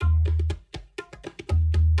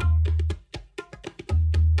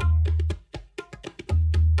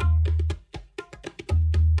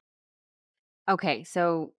Okay,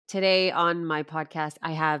 so today on my podcast,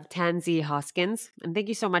 I have Tansy Hoskins, and thank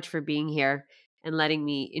you so much for being here and letting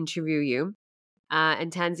me interview you.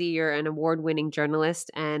 And Tansy, you're an award-winning journalist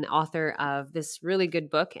and author of this really good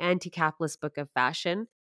book, Anti-Capitalist Book of Fashion.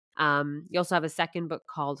 You also have a second book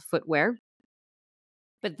called Footwear.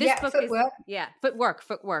 But this Yeah, book is, footwork. yeah,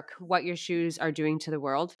 footwork, what your shoes are doing to the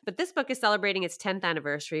world. But this book is celebrating its 10th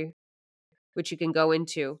anniversary, which you can go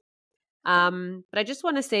into. But I just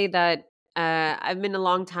want to say that I've been a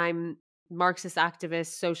long time Marxist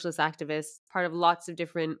activist, socialist activist, part of lots of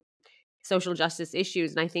different social justice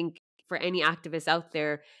issues. And I think for any activist out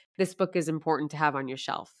there, this book is important to have on your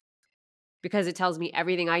shelf because it tells me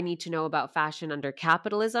everything I need to know about fashion under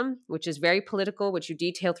capitalism, which is very political, which you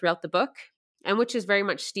detail throughout the book, and which is very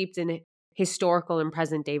much steeped in historical and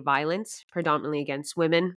present day violence, predominantly against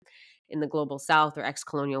women in the global south or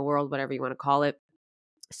ex-colonial world, whatever you want to call it.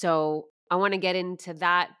 So I want to get into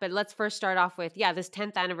that, but let's first start off with, this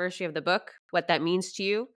 10th anniversary of the book, what that means to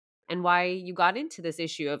you and why you got into this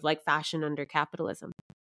issue of like fashion under capitalism.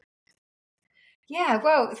 Yeah,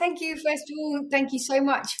 well, thank you. First of all, thank you so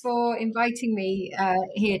much for inviting me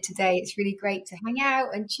here today. It's really great to hang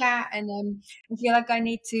out and chat, and I feel like I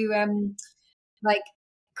need to like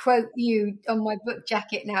quote you on my book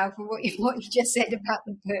jacket now for what you just said about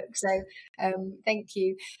the book. So thank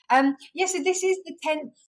you. So this is the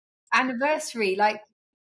 10th anniversary.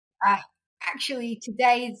 Actually,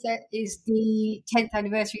 today is the 10th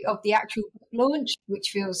anniversary of the actual book launch, which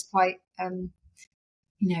feels quite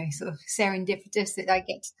sort of serendipitous that I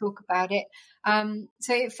get to talk about it.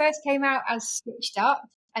 So it first came out as Stitched Up,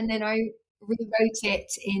 and then I rewrote it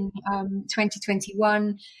in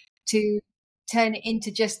 2021 to turn it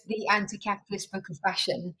into just the Anti-Capitalist Book of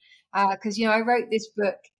Fashion. Because I wrote this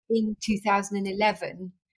book in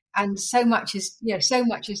 2011, and so much has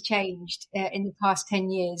changed in the past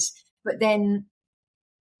 10 years. But then,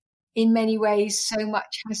 in many ways, so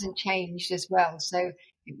much hasn't changed as well. So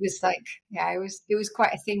it was like, it was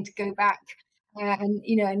quite a thing to go back and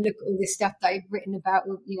look at all this stuff that I'd written about,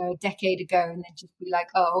 a decade ago, and then just be like,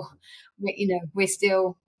 oh, we're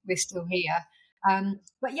still here.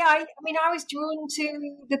 But yeah, I mean, I was drawn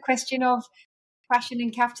to the question of fashion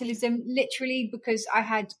and capitalism literally because I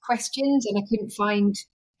had questions and I couldn't find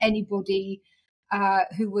anybody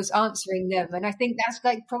who was answering them, and I think that's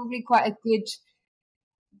like probably quite a good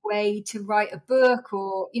way to write a book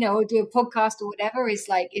or do a podcast or whatever is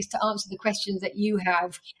to answer the questions that you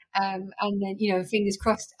have, and then fingers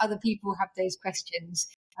crossed other people have those questions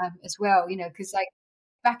as well, because like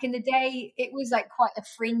back in the day it was like quite a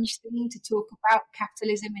fringe thing to talk about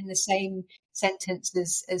capitalism in the same sentence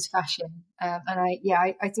as fashion, and I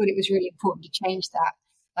thought it was really important to change that.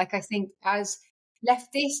 Like, I think as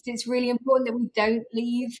leftists it's really important that we don't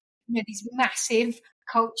leave these massive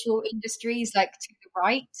cultural industries like to the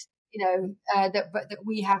right, but that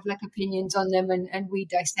we have like opinions on them and we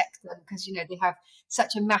dissect them because they have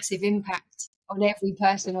such a massive impact on every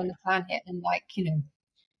person on the planet, and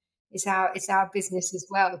it's our business as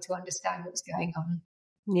well to understand what's going on.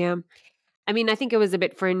 Yeah. I mean, I think it was a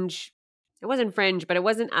bit fringe. It wasn't fringe, but it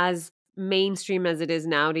wasn't as mainstream as it is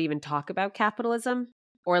now to even talk about capitalism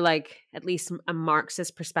or like at least a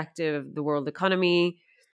Marxist perspective of the world economy,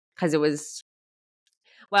 because it was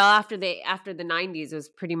after the 90s it was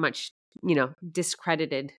pretty much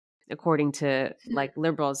discredited according to like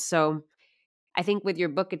liberals. So I think with your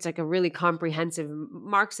book it's like a really comprehensive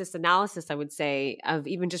Marxist analysis, I would say, of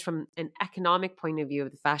even just from an economic point of view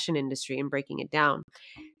of the fashion industry and breaking it down.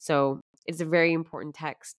 So it's a very important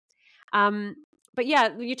text. But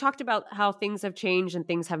yeah, you talked about how things have changed and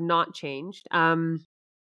things have not changed.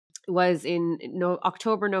 It was in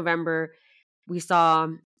October, November, we saw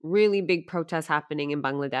really big protests happening in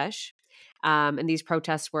Bangladesh. And these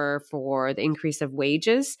protests were for the increase of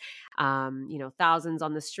wages. Thousands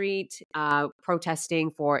on the street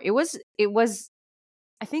protesting for it was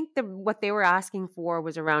I think what they were asking for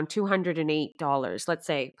was around $208, let's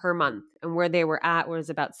say, per month, and where they were at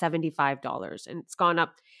was about $75, and it's gone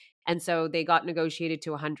up. And so they got negotiated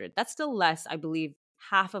to 100. That's still less, I believe,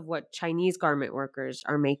 half of what Chinese garment workers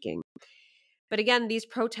are making. But again, these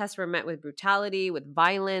protests were met with brutality, with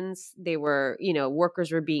violence. They were,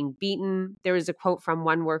 workers were being beaten. There was a quote from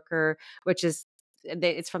one worker,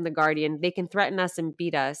 it's from The Guardian. They can threaten us and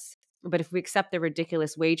beat us, but if we accept the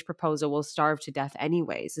ridiculous wage proposal, we'll starve to death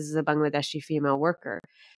anyways. This is a Bangladeshi female worker.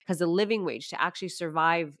 Because the living wage, to actually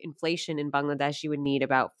survive inflation in Bangladesh, you would need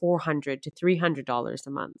about $400 to $300 a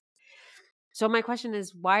month. So my question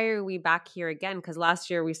is, why are we back here again? Because last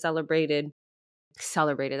year we celebrated,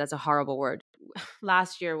 that's a horrible word.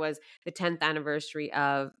 Last year was the 10th anniversary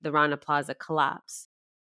of the Rana Plaza collapse.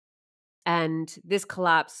 And this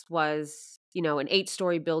collapse was, an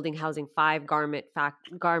 8-story building housing 5 garment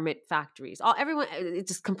factories. Everyone,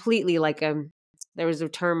 it's just completely like there was a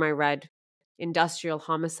term I read, industrial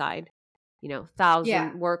homicide. Yeah.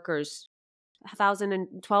 1,000 workers, 1,000 and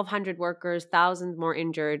 1,200 workers, thousands more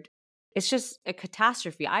injured. It's just a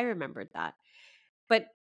catastrophe. I remembered that. But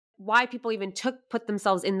why people even put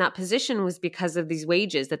themselves in that position was because of these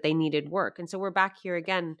wages that they needed work. And so we're back here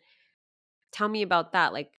again. Tell me about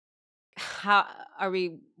that. Like,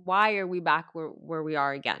 why are we back where we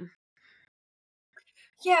are again?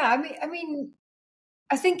 Yeah,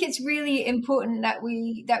 I think it's really important that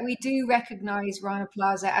we do recognise Rana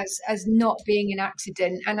Plaza as not being an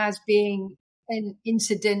accident and as being an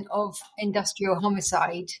incident of industrial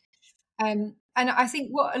homicide. And I think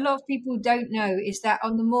what a lot of people don't know is that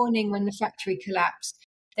on the morning when the factory collapsed,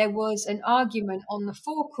 there was an argument on the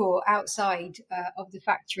forecourt outside of the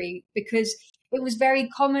factory because it was very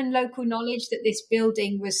common local knowledge that this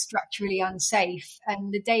building was structurally unsafe.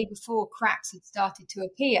 And the day before, cracks had started to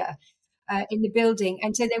appear in the building.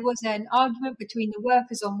 And so there was an argument between the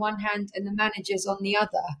workers on one hand and the managers on the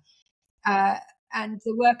other. And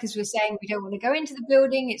the workers were saying, we don't want to go into the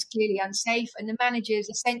building, it's clearly unsafe. And the managers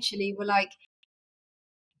essentially were like,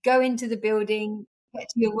 go into the building, get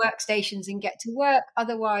to your workstations and get to work.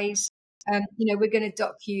 Otherwise, we're going to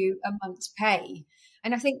dock you a month's pay.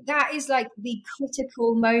 And I think that is like the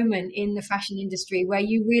critical moment in the fashion industry where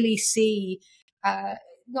you really see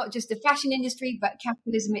not just the fashion industry, but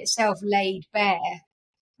capitalism itself laid bare.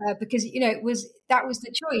 Because that was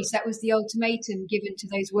the choice, that was the ultimatum given to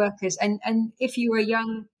those workers, and if you were a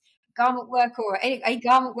young garment worker or a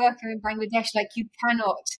garment worker in Bangladesh, like you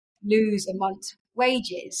cannot lose a month's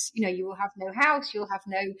wages. You will have no house, you'll have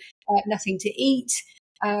nothing to eat,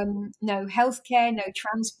 no healthcare, no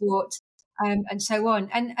transport, and so on.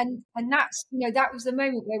 And that's that was the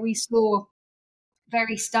moment where we saw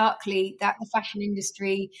very starkly that the fashion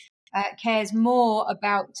industry cares more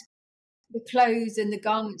about the clothes and the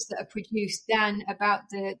garments that are produced than about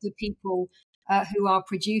the people who are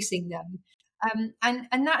producing them.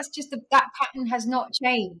 And that's just that pattern has not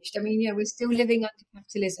changed. I mean, we're still living under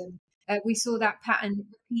capitalism. We saw that pattern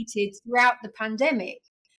repeated throughout the pandemic,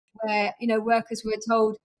 where workers were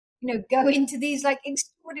told, go into these like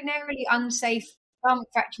extraordinarily unsafe garment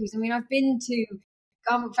factories. I mean, I've been to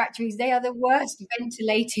garment factories; they are the worst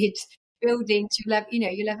ventilated buildings you'll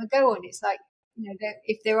ever go on. It's like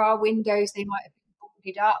if there are windows, they might have been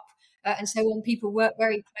boarded up, and so on. People work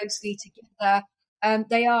very closely together.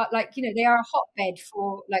 They are they are a hotbed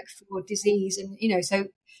for disease, and so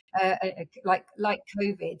like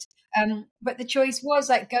COVID. But the choice was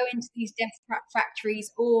go into these death trap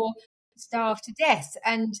factories or starve to death.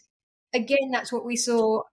 And again, that's what we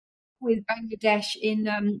saw with Bangladesh in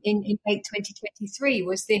late 2023.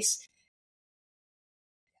 Was this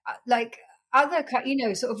other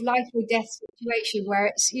sort of life or death situation where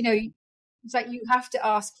it's like you have to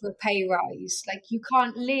ask for a pay rise. Like you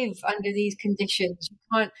can't live under these conditions. You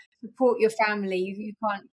can't support your family. You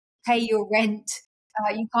can't pay your rent.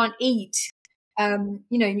 You can't eat.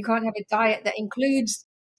 You can't have a diet that includes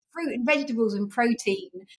fruit and vegetables and protein.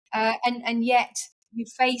 And yet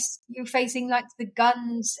you're facing like the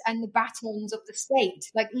guns and the batons of the state.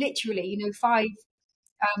 Like literally, five.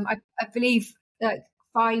 I believe that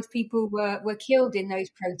 5 people were killed in those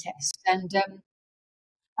protests, and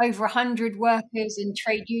over 100 workers and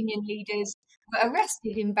trade union leaders were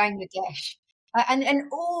arrested in Bangladesh, and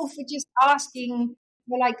all for just asking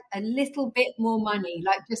for like a little bit more money,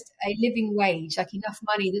 like just a living wage, like enough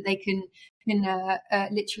money that they can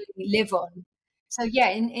literally live on. So yeah,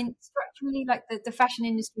 in structurally, like the fashion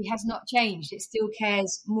industry has not changed. It still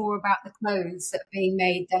cares more about the clothes that are being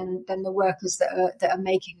made than the workers that are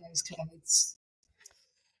making those clothes.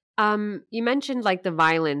 You mentioned like the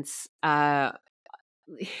violence, the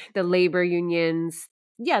labor unions,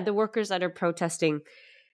 the workers that are protesting.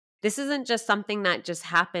 This isn't just something that just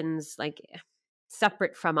happens like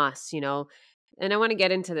separate from us, And I want to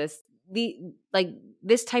get into this.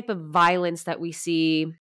 This type of violence that we see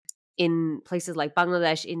in places like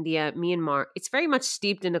Bangladesh, India, Myanmar, it's very much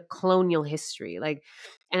steeped in a colonial history.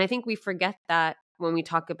 And I think we forget that when we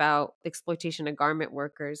talk about exploitation of garment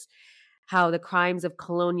workers, how the crimes of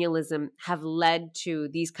colonialism have led to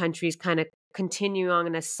these countries kind of continuing on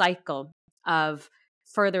in a cycle of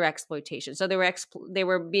further exploitation. So they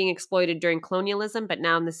were being exploited during colonialism, but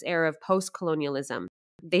now in this era of post-colonialism,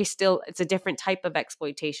 it's a different type of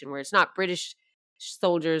exploitation where it's not British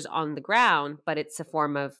soldiers on the ground, but it's a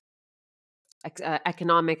form of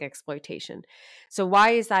economic exploitation. So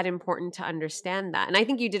why is that important to understand that? And I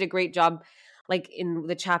think you did a great job, like in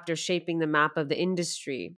the chapter Shaping the Map of the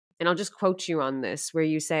Industry, And I'll just quote you on this, where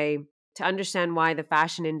you say, to understand why the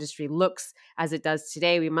fashion industry looks as it does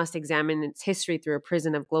today, we must examine its history through a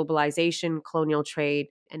prism of globalization, colonial trade,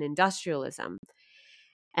 and industrialism.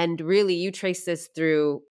 And really, you trace this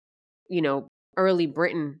through, early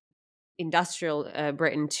Britain, industrial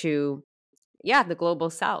Britain, to the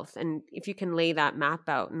global South. And if you can lay that map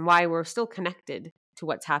out and why we're still connected to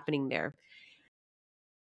what's happening there.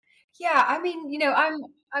 Yeah, I mean,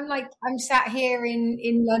 I'm sat here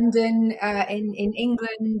in London, in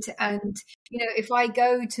England, and if I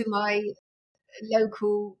go to my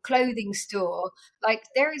local clothing store, like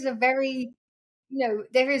there is a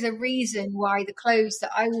reason why the clothes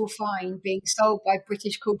that I will find being sold by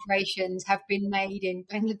British corporations have been made in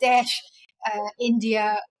Bangladesh,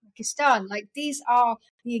 India, Pakistan. Like these are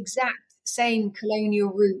the exact same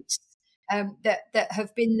colonial roots that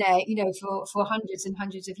have been there, for hundreds and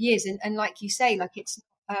hundreds of years. And like you say, like it's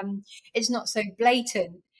not so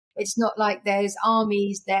blatant. It's not like there's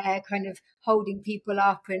armies there kind of holding people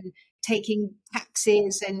up and taking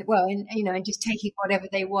taxes and just taking whatever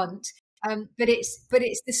they want. But it's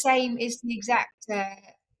the same. It's the exact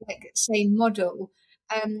same model.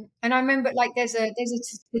 And I remember like there's a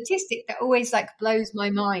statistic that always like blows my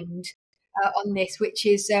mind on this, which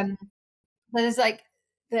is there's like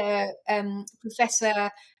the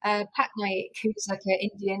Professor Patnaik, who's like an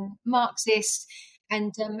Indian Marxist,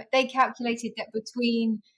 and they calculated that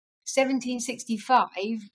between 1765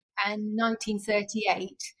 and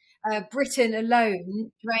 1938, Britain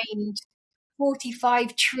alone drained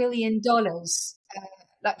 $45 trillion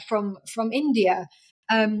like from India.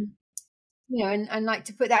 And like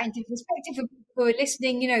to put that into perspective for people who are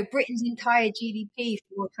listening, Britain's entire GDP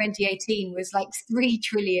for 2018 was like 3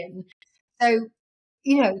 trillion. So,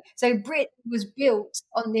 so Britain was built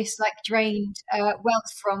on this like drained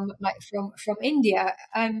wealth from India.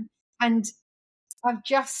 And I've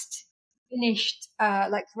just finished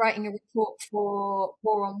like writing a report for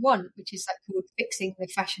War on Want, which is like called Fixing the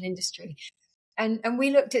Fashion Industry. And we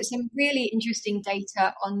looked at some really interesting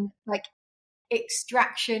data on like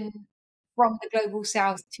extraction from the global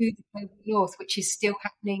south to the global north, which is still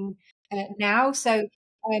happening now. So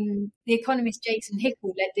the economist Jason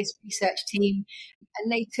Hickel led this research team,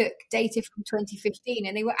 and they took data from 2015,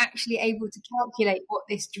 and they were actually able to calculate what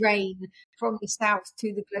this drain from the south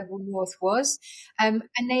to the global north was. And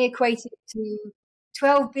they equated it to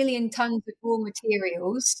 12 billion tons of raw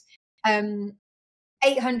materials,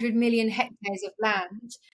 800 million hectares of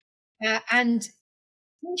land, and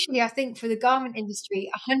essentially, I think for the garment industry,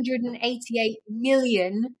 188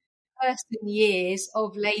 million person years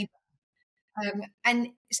of labor.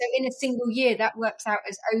 And so in a single year, that works out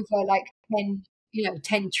as over like $10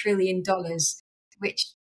 trillion,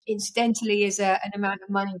 which incidentally is an amount of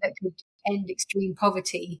money that could end extreme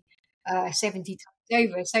poverty 70 times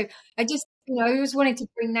over. So I just, I always wanted to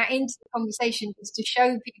bring that into the conversation just to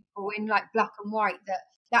show people in like black and white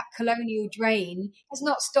that colonial drain has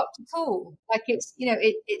not stopped at all. Like it's,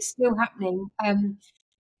 it's still happening.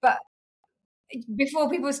 But before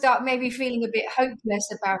people start maybe feeling a bit hopeless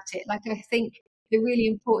about it, like I think the really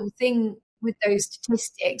important thing with those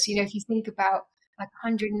statistics, if you think about like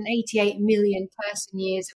 188 million person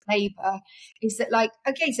years of labor, is that like,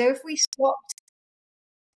 okay, so if we stopped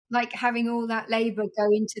like having all that labor go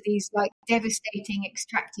into these like devastating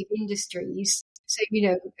extractive industries, so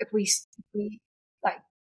if we like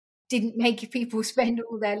didn't make people spend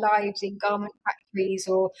all their lives in garment factories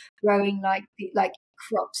or growing like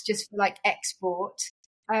crops just for like export,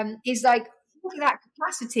 is like look at that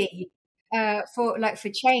capacity for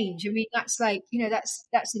change. I mean, that's like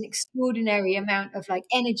that's an extraordinary amount of like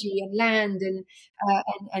energy and land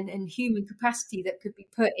and human capacity that could be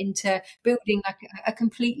put into building like a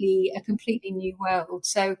completely new world.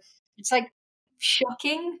 So it's like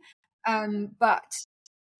shocking, but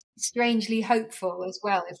strangely hopeful as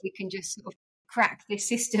well, if we can just sort of crack this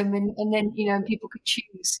system and then people could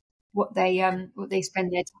choose what they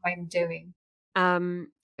spend their time doing. I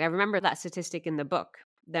remember that statistic in the book,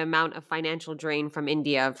 the amount of financial drain from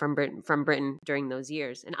India from Britain during those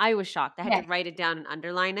years, and I was shocked. I had to write it down and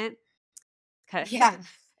underline it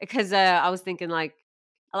because I was thinking like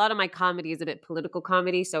a lot of my comedy is a bit political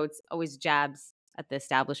comedy, so it's always jabs at the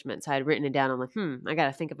establishment. So I had written it down. I'm like, I got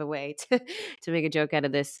to think of a way to make a joke out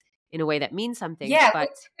of this in a way that means something. Yeah, but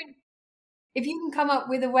if you can come up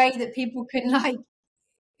with a way that people can like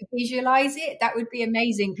visualize it, that would be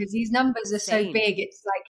amazing, because these numbers are so big. It's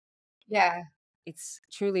like, it's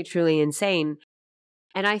truly, truly insane.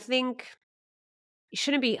 And I think you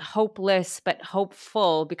shouldn't be hopeless, but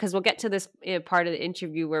hopeful, because we'll get to this part of the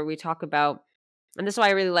interview where we talk about, and this is why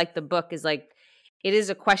I really like the book, is like it is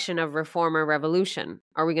a question of reform or revolution.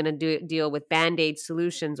 Are we going to deal with band-aid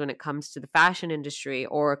solutions when it comes to the fashion industry,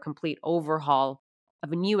 or a complete overhaul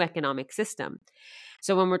of a new economic system?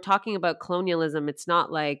 So when we're talking about colonialism, it's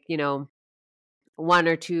not like, one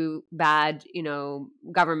or two bad,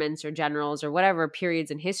 governments or generals or whatever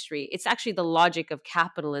periods in history. It's actually the logic of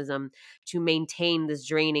capitalism to maintain this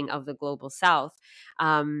draining of the global South.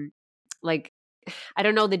 Like, I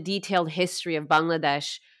don't know the detailed history of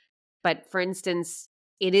Bangladesh, but for instance,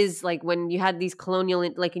 it is like when you had these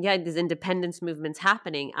you had these independence movements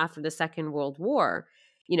happening after the Second World War,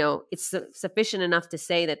 it's sufficient enough to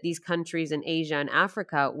say that these countries in Asia and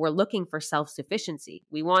Africa were looking for self-sufficiency.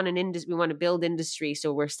 We want we want to build industry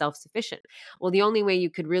so we're self-sufficient. Well, the only way you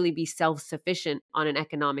could really be self-sufficient on an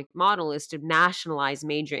economic model is to nationalize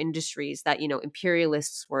major industries that,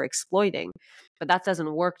 imperialists were exploiting. But that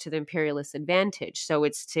doesn't work to the imperialist advantage. So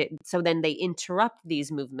then they interrupt these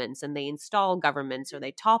movements and they install governments or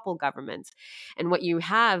they topple governments. And what you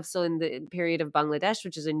have, so in the period of Bangladesh,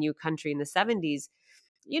 which is a new country in the 70s,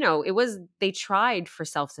 they tried for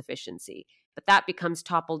self-sufficiency, but that becomes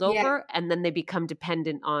toppled Yeah. over, and then they become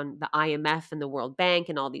dependent on the IMF and the World Bank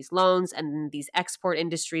and all these loans, and these export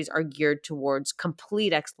industries are geared towards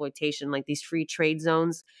complete exploitation, like these free trade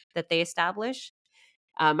zones that they establish.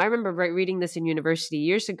 I remember reading this in university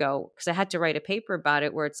years ago because I had to write a paper about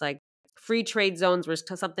it, where it's like free trade zones was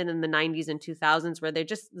something in the 90s and 2000s, where they're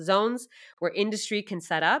just zones where industry can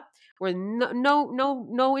set up, where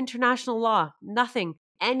no international law, nothing,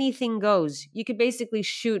 anything goes. You could basically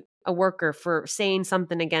shoot a worker for saying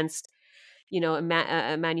something against, a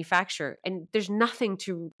manufacturer, and there's nothing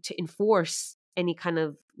to enforce any kind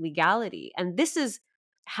of legality. And this is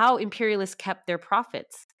how imperialists kept their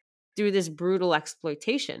profits, through this brutal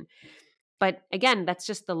exploitation. But again, that's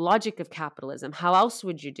just the logic of capitalism. How else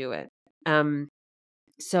would you do it?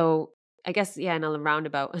 So I guess, in a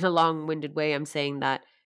long-winded way, I'm saying that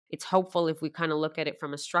it's hopeful if we kind of look at it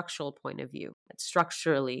from a structural point of view, that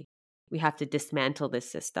structurally we have to dismantle this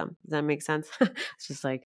system. Does that make sense? It's just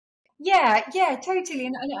like, yeah, totally,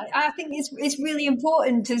 and I think it's really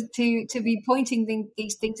important to be pointing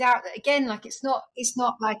these things out. That again, like it's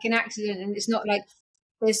not like an accident, and it's not like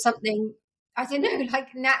there's something, I don't know, like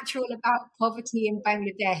natural about poverty in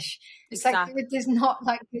Bangladesh. It's exactly. like there's not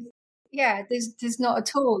like this, there's not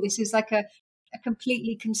at all. This is like a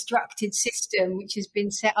completely constructed system which has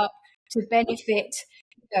been set up to benefit,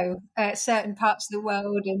 certain parts of the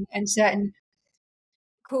world and certain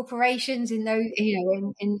corporations in those,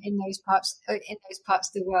 in those parts of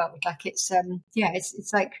the world. Like it's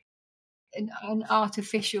like an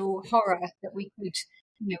artificial horror that we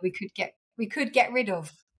could get rid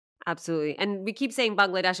of. Absolutely. And we keep saying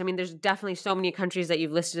Bangladesh. I mean, there's definitely so many countries that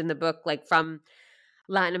you've listed in the book, like from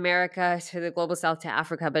Latin America to the global South to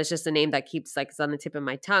Africa, but it's just a name that keeps it's on the tip of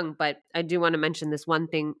my tongue. But I do want to mention this one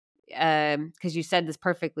thing, because you said this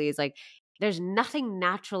perfectly, is like, there's nothing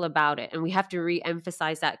natural about it. And we have to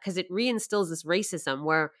re-emphasize that, because it reinstills this racism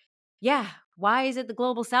where, why is it the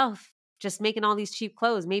global South just making all these cheap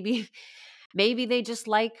clothes? Maybe they just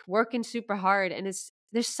like working super hard, and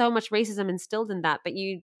there's so much racism instilled in that. But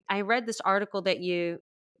I read this article that you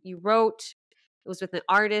wrote. It was with an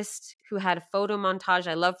artist who had a photo montage.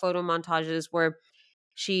 I love photo montages, where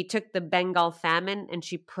she took the Bengal famine and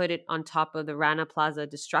she put it on top of the Rana Plaza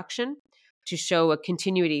destruction to show a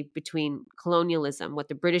continuity between colonialism, what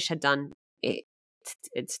the British had done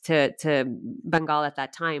it's to Bengal at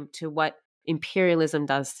that time, to what imperialism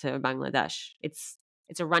does to Bangladesh. It's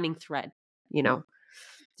a running thread,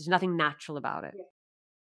 There's nothing natural about it.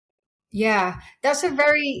 Yeah, that's a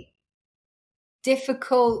very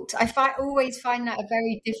difficult. Always find that a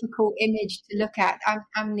very difficult image to look at.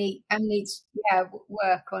 Amneet's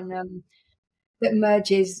work on that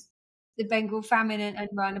merges the Bengal famine and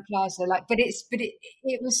Rana Plaza. But it's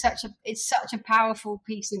such a powerful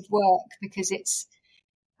piece of work, because it's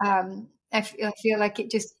I feel like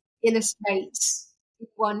it just illustrates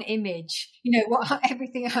one image.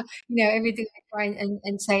 Everything everything I try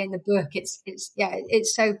and say in the book. It's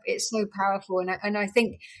so powerful, and I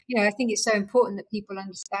think it's so important that people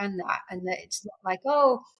understand that, and that it's not like,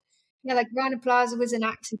 like Rana Plaza was an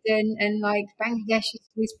accident, and like Bangladesh has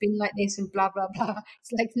always been like this, and blah blah blah.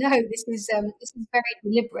 It's like, no, this is very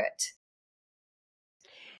deliberate.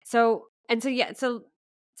 So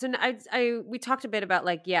we talked a bit about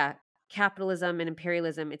capitalism and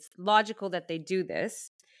imperialism. It's logical that they do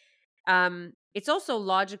this. It's also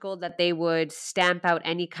logical that they would stamp out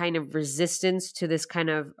any kind of resistance to this kind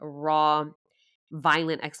of raw,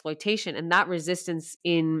 violent exploitation, and that resistance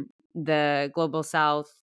in the global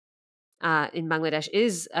South, in Bangladesh,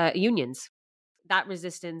 is unions. that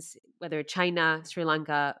resistance, whether China, Sri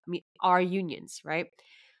Lanka, are unions, right?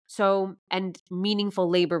 So, and meaningful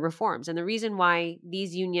labor reforms. And the reason why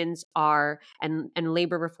these unions are and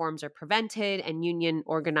labor reforms are prevented and union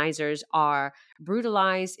organizers are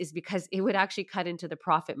brutalized is because it would actually cut into the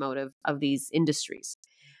profit motive of these industries.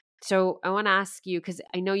 So I want to ask you, because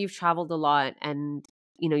I know you've traveled a lot and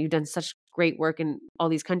you've done such great work in all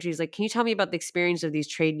these countries. Like, can you tell me about the experience of these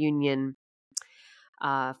trade union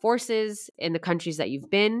forces in the countries that you've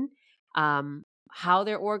been, how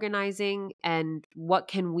they're organizing, and what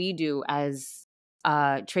can we do as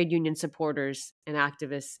trade union supporters and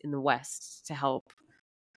activists in the West to help?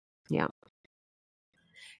 Yeah.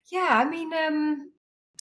 Yeah, I mean,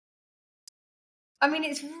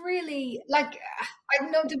 it's really like,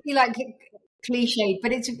 I'm not to be like cliched,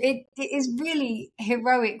 but it is really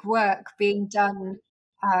heroic work being done,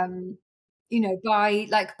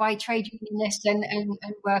 by trade unionists and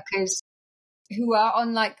workers who are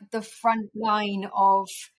on like the front line of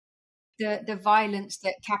the violence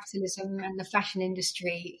that capitalism and the fashion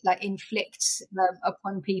industry like inflicts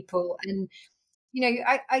upon people. And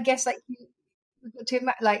I guess like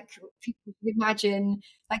like people imagine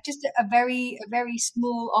like just a very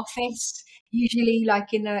small office, usually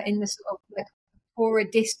like in the sort of like poorer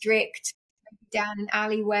district, down an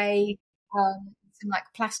alleyway, some like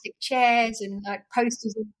plastic chairs and like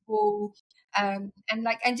posters on the wall, and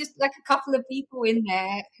just like a couple of people in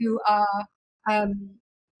there who are um,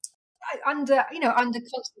 under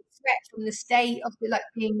constant threat from the state of like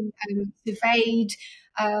being surveyed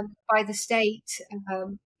by the state,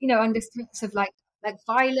 under threats of like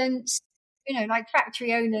violence. Like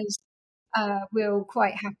factory owners will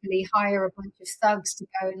quite happily hire a bunch of thugs to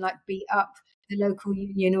go and like beat up the local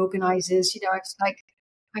union organizers. It's like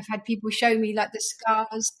I've had people show me like the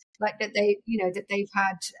scars like that they've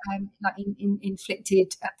had like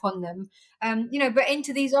inflicted upon them. But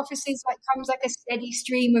into these offices like comes like a steady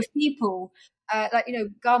stream of people,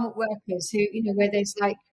 garment workers who where there's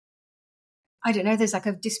like, I don't know, there's like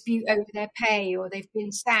a dispute over their pay, or they've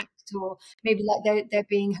been sacked, or maybe like they're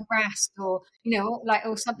being harassed, or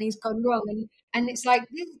or something's gone wrong, and it's like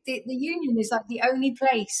the union is like the only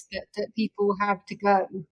place that people have to go.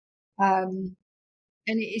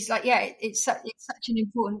 And it's like, yeah, it's such an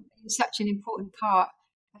important part.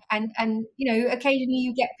 And occasionally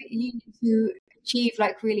you get unions who achieve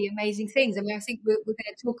like really amazing things. I mean, I think we're going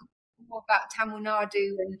to talk more about Tamil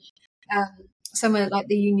Nadu and some of like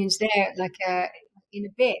the unions there, like in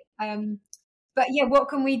a bit. But yeah, what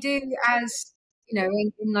can we do as in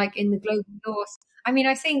the global north? I mean,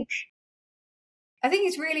 I think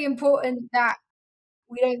it's really important that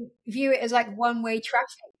we don't view it as like one-way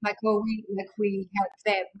traffic, like, oh, we help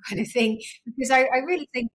them kind of thing, because I really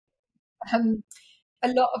think a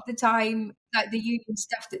lot of the time, like the union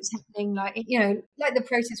stuff that's happening, like like the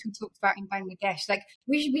protests we talked about in Bangladesh, like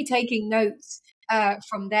we should be taking notes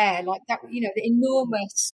from there, like that, the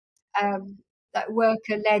enormous like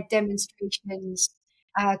worker-led demonstrations,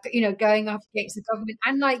 going up against the government,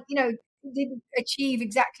 and like didn't achieve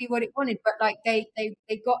exactly what it wanted, but like they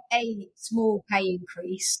got a small pay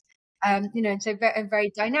increase, and so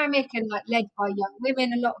very dynamic and like led by young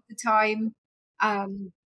women a lot of the time.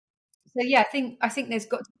 So yeah, I think there's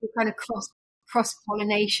got to be kind of cross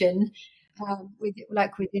pollination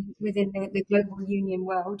within the global union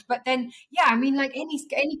world. But then yeah, I mean, like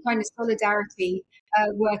any kind of solidarity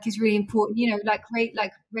work is really important. Like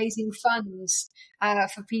raising funds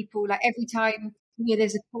for people. Like every time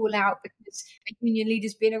there's a call out because a union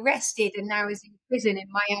leader's been arrested and now is in prison in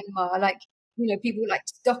Myanmar, like people like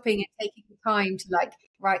stopping and taking the time to like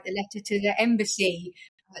write the letter to the embassy,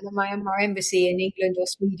 the Myanmar embassy in England or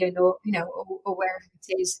Sweden, or or wherever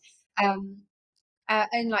it is,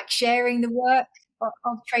 and like sharing the work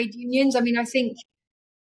of trade unions. I mean, I think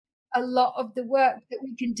a lot of the work that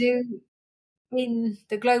we can do in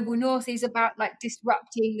the global north is about like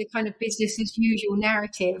disrupting the kind of business as usual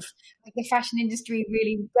narrative. Like the fashion industry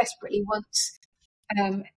really desperately wants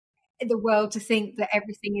the world to think that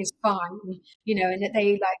everything is fine, and that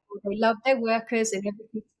they love their workers and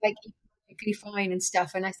everything's like ecologically fine and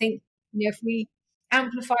stuff. And I think if we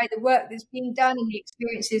amplify the work that's being done and the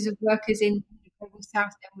experiences of workers in the global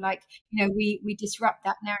south, then like we disrupt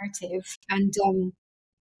that narrative. And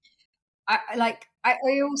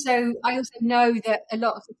I also know that a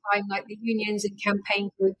lot of the time, like the unions and campaign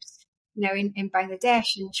groups, in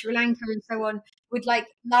Bangladesh and Sri Lanka and so on, would like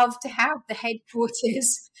love to have the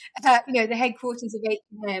headquarters, the headquarters of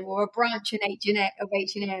H&M, or a branch in of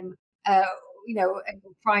H&M, or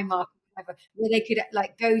Primark, or whatever, where they could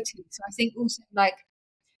like go to. So I think also like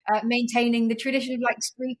maintaining the tradition of like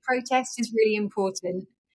street protests is really important.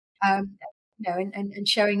 and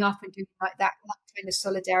showing up and doing like that kind of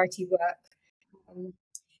solidarity work.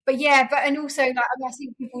 But yeah, and also like I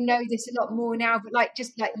think people know this a lot more now, but like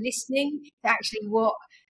just like listening to actually what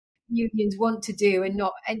unions want to do, and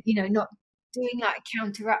not doing like a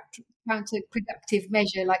counterproductive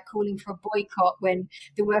measure like calling for a boycott when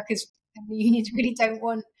the workers and the unions really don't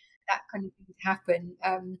want that kind of thing to happen.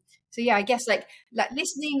 So yeah, I guess like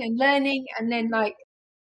listening and learning, and then like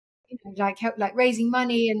like help, like raising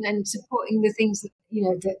money and supporting the things that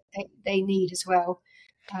that they need as well.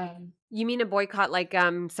 You mean a boycott like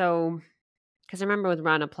so? Because I remember with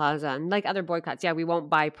Rana Plaza and like other boycotts, yeah, we won't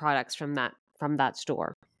buy products from that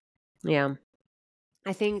store. Yeah,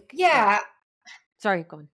 I think. Yeah. Sorry,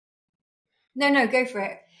 go on. No, go for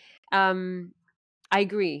it. I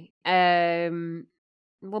agree.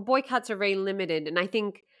 Well, boycotts are very limited, and I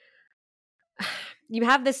think you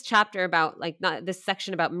have this chapter about like not this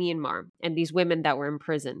section about Myanmar and these women that were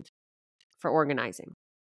imprisoned for organizing.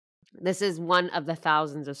 This is one of the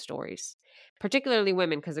thousands of stories, particularly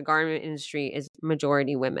women, because the garment industry is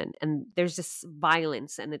majority women, and there's this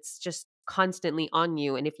violence, and it's just constantly on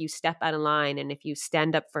you. And if you step out of line, and if you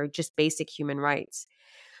stand up for just basic human rights,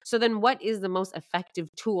 so then what is the most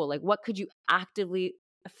effective tool? Like, what could you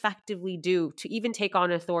effectively do to even take on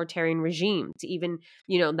an authoritarian regime, to even,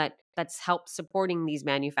 that's helped supporting these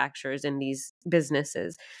manufacturers and these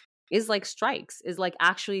businesses? Is like strikes, is like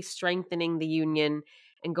actually strengthening the union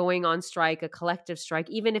and going on strike, a collective strike,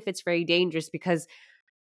 even if it's very dangerous, because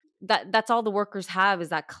that's all the workers have, is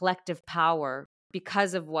that collective power,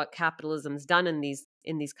 because of what capitalism's done in these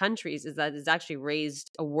countries, is that it's actually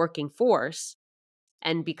raised a working force.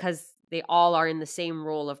 And because they all are in the same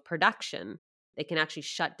role of production, they can actually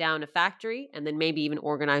shut down a factory and then maybe even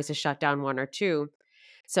organize to shut down one or two.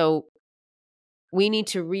 So we need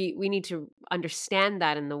to understand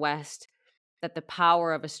that in the West, that the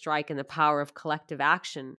power of a strike and the power of collective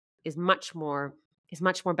action is much more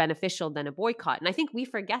beneficial than a boycott. And I think we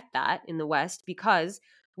forget that in the West because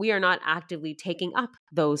we are not actively taking up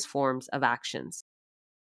those forms of actions,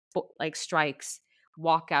 like strikes,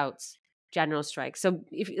 walkouts, general strikes. So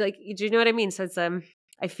if like, do you know what I mean? So it's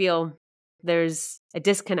I feel there's a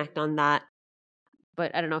disconnect on that.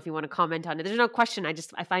 But I don't know if you want to comment on it. There's no question.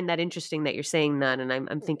 I find that interesting that you're saying that, and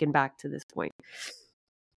I'm thinking back to this point.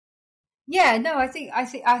 Yeah, no, I think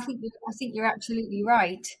you're absolutely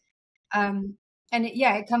right. And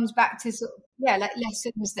it comes back to sort of, like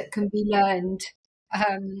lessons that can be learned,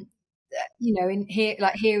 in here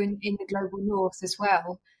in the global north as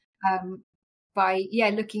well, by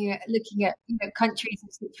looking at countries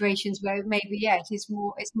and situations where maybe it's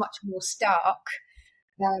much more stark,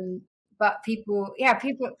 but people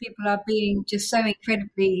are being just so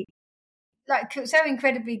incredibly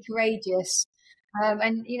courageous,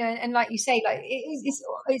 and like you say, like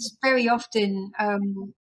it's very often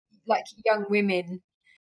like young women,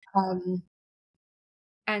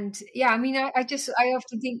 and I mean I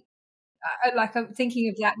often think I'm thinking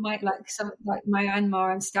of that like some like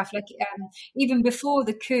Myanmar and stuff, like even before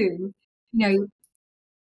the coup,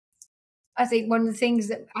 I think one of the things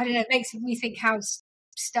that I don't know makes me think how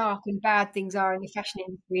stark and bad things are in the fashion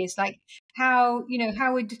industry is like how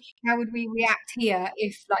would we react here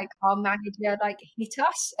if like our manager like hit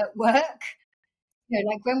us at work?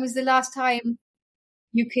 Like when was the last time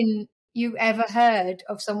you ever heard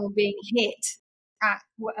of someone being hit at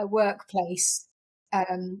a workplace,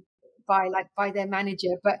 by their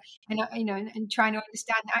manager? But and trying to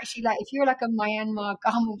understand actually, like if you're like a Myanmar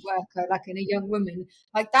garment worker, like in a young woman,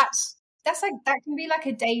 like that's like that can be like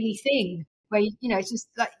a daily thing where it's just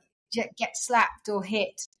like get slapped or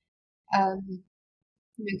hit,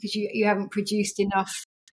 because you haven't produced enough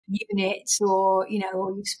units, or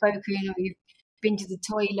or you've spoken, or you've been to the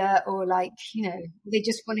toilet, or like they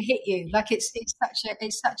just want to hit you. Like it's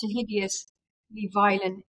such a hideously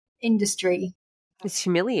violent industry. It's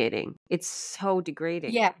humiliating. It's so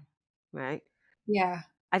degrading. Yeah. Right? Yeah.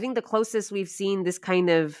 I think the closest we've seen this kind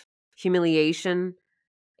of humiliation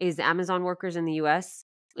is Amazon workers in the US.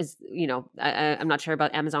 Is I'm not sure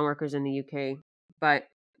about Amazon workers in the UK, but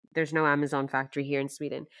there's no Amazon factory here in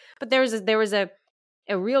Sweden. But there was a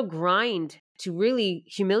real grind to really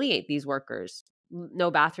humiliate these workers.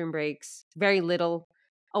 No bathroom breaks, very little,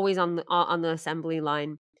 always on the assembly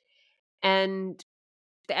line. And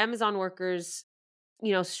the Amazon workers,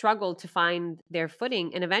 struggled to find their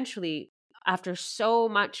footing, and eventually, after so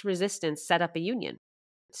much resistance, set up a union.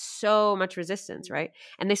 So much resistance, right?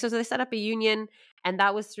 And they set up a union, and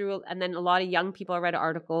that was through. And then a lot of young people. I read an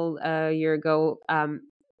article a year ago.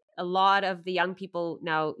 A lot of the young people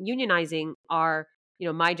now unionizing are,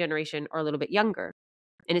 my generation or a little bit younger.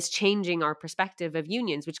 And it's changing our perspective of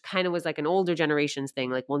unions, which kind of was like an older generation's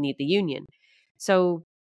thing, like we'll need the union. So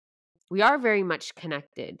we are very much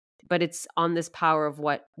connected, but it's on this power of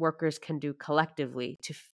what workers can do collectively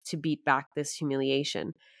to beat back this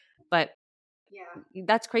humiliation. But Yeah.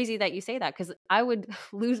 that's crazy that you say that, because I would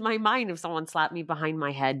lose my mind if someone slapped me behind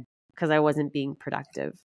my head because I wasn't being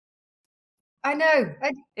productive. I know.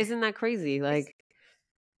 Isn't that crazy? Like,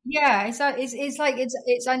 Yeah, it's like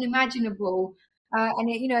it's unimaginable, and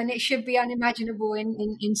it should be unimaginable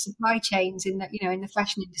in supply chains in the in the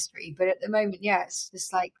fashion industry. But at the moment, yeah, it's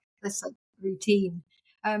just like this like routine.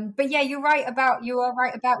 But yeah, you are right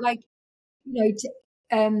about like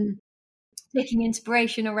taking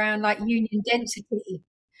inspiration around like union density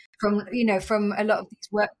from a lot of these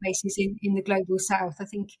workplaces in the global south. I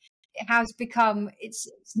think it has become it's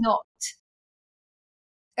not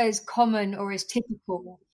as common or as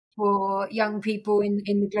typical for young people in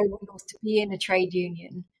the global north to be in a trade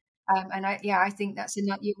union. And I think that's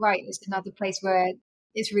another. You're right. It's another place where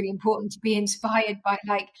it's really important to be inspired by.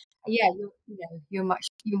 Like, yeah, you're much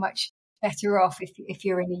better off if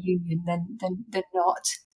you're in a union than not.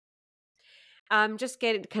 just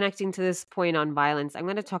connecting to this point on violence, I'm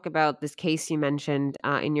going to talk about this case you mentioned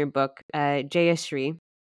in your book, Jayashree.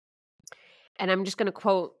 And I'm just going to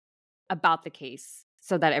quote about the case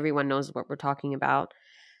so that everyone knows what we're talking about,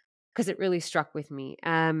 because it really struck with me.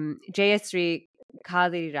 Jayashree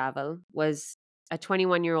Kadiri Raval was a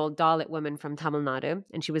 21-year-old Dalit woman from Tamil Nadu,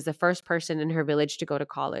 and she was the first person in her village to go to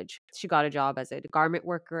college. She got a job as a garment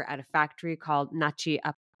worker at a factory called Nachi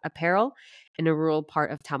Apparel in a rural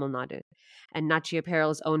part of Tamil Nadu. And Nachi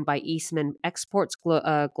Apparel is owned by Eastman Exports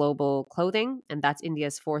Global Clothing, and that's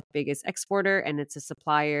India's fourth biggest exporter, and it's a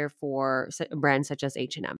supplier for brands such as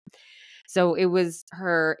H&M. So it was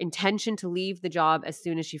her intention to leave the job as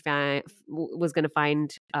soon as she was going to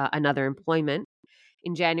find another employment.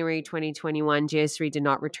 In January 2021, Jayashree did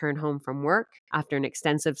not return home from work. After an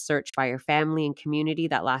extensive search by her family and community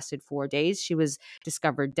that lasted 4 days, she was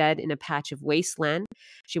discovered dead in a patch of wasteland.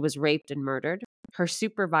 She was raped and murdered. Her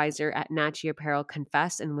supervisor at Nachi Apparel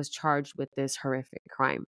confessed and was charged with this horrific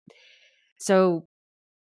crime. So,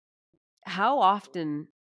 how often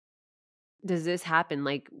does this happen?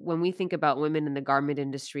 Like, when we think about women in the garment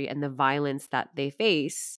industry and the violence that they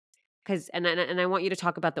face, because and I want you to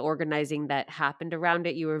talk about the organizing that happened around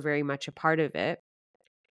it. You were very much a part of it.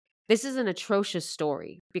 This is an atrocious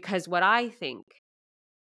story, because what I think,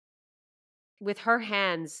 with her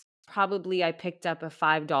hands, probably I picked up a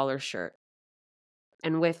 $5 shirt,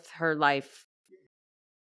 and with her life,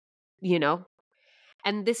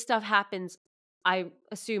 and this stuff happens, I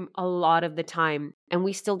assume, a lot of the time, and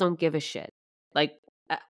we still don't give a shit. Like,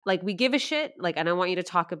 we give a shit. Like, and I want you to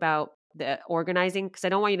talk about the organizing, because I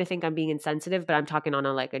don't want you to think I'm being insensitive, but I'm talking on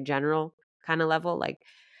a general kind of level. Like,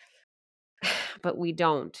 but we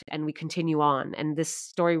don't, and we continue on. And this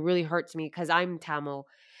story really hurts me because I'm Tamil,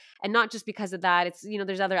 and not just because of that. It's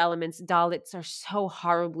there's other elements. Dalits are so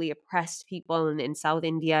horribly oppressed people in South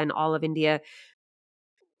India and all of India.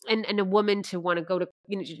 And a woman to want to go to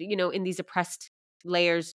in these oppressed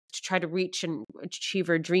layers to try to reach and achieve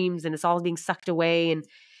her dreams, and it's all being sucked away. And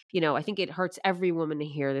I think it hurts every woman to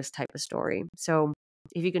hear this type of story. So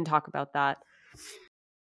if you can talk about that.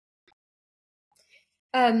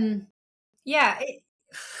 Yeah,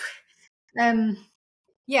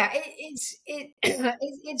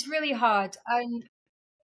 it's really hard.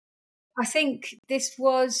 I think this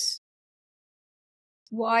was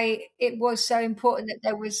why it was so important that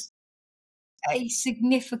there was a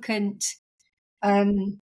significant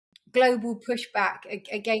global pushback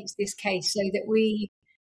against this case, so that we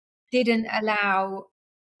didn't allow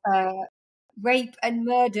rape and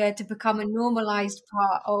murder to become a normalized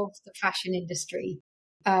part of the fashion industry.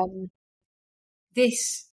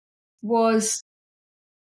 This was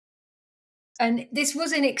this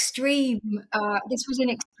was an extreme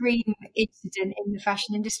incident in the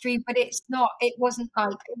fashion industry, but it wasn't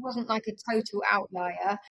like a total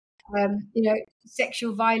outlier.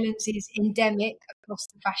 Sexual violence is endemic across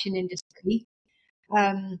the fashion industry.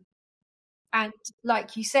 And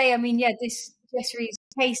like you say, I mean, yeah, this Jessree's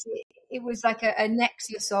case, it was like a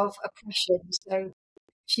nexus of oppression. So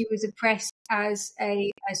she was oppressed as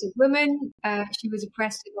a woman. She was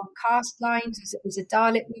oppressed along caste lines as a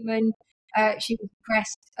Dalit woman. She was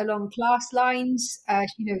oppressed along class lines.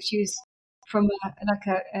 She was from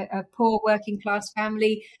a poor working class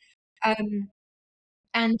family.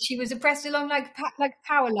 And she was oppressed along like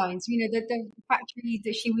power lines. The factory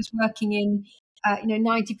that she was working in,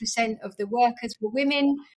 90% of the workers were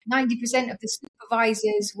women. 90% of the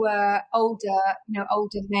supervisors were older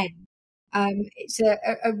men. It's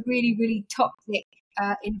a really, really toxic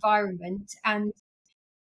environment. And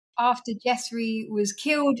after Jessri was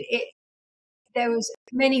killed, there was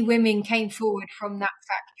many women came forward from that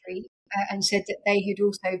factory and said that they had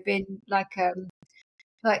also been like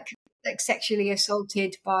sexually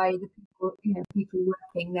assaulted by the people, people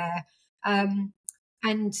working there. And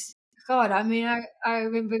God, I mean, I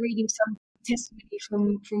remember reading some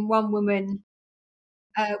testimony from one woman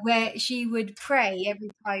where she would pray every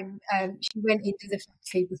time she went into the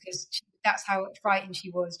factory because that's how frightened she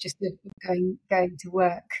was just of going to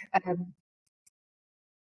work.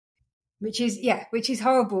 Which is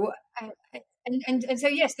horrible. And so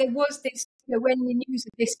yes, there was this. When the news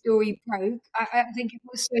of this story broke, I think it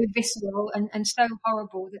was so visceral and so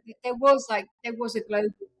horrible that there was a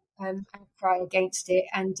global outcry against it,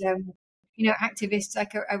 and activists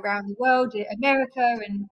like around the world, America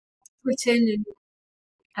and Britain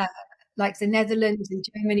and like the Netherlands and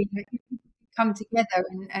Germany, come together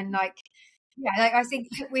and I think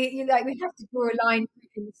we have to draw a line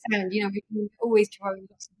in the sand. We always draw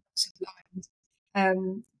lots of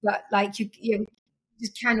lines, but you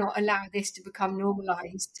just cannot allow this to become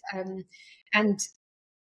normalised. And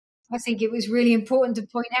I think it was really important to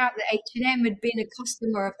point out that H&M had been a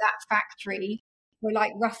customer of that factory for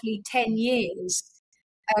roughly 10 years.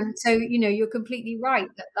 So you're completely right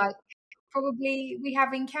that probably we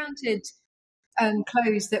have encountered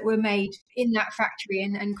clothes that were made in that factory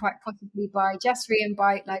and quite possibly by Jessri and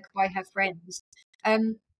by her friends.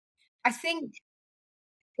 I think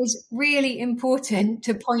it's really important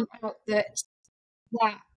to point out that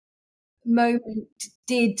moment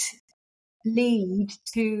did lead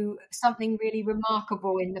to something really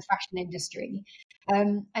remarkable in the fashion industry.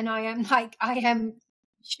 And I am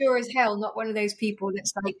sure as hell not one of those people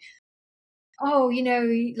that's oh, you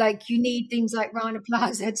need things like Rana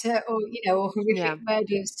Plaza or horrific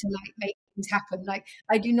murders to make things happen.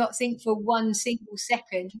 I do not think for one single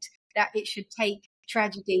second that it should take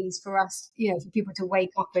tragedies for us, for people to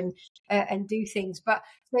wake up and do things. But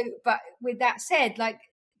with that said,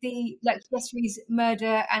 Jessri's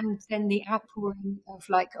murder and then the outpouring of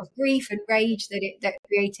grief and rage that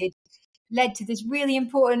created led to this really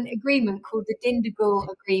important agreement called the Dindigul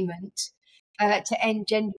Agreement to end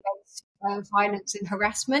gender-based violence and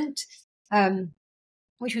harassment,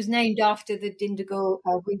 which was named after the Dindigul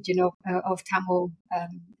region of Tamil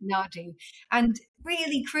Nadu. And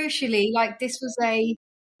really crucially, this was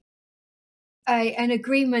an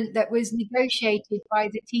agreement that was negotiated by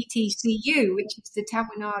the TTCU, which is the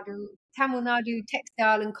Tamil Nadu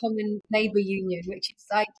Textile and Common Labour Union, which is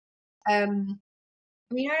I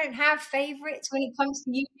don't have favourites when it comes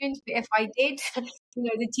to unions, but if I did,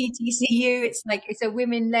 the TTCU, it's a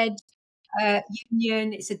women-led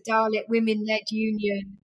union. It's a Dalit women-led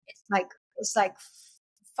union. It's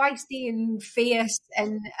feisty and fierce,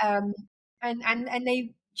 and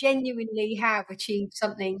they genuinely have achieved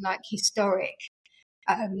something historic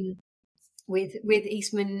with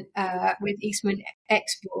Eastman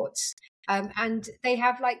Exports, and they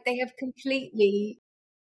have completely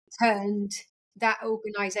turned that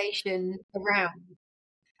organisation around.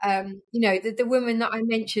 The woman that I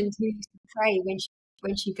mentioned who used to pray when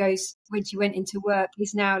she went into work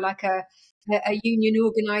is now a union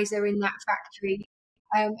organizer in that factory.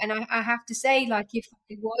 And I have to say, if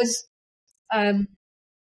I was in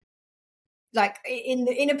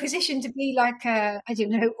a position to be I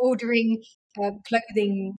don't know, ordering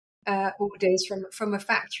clothing orders from a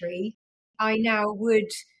factory, I now would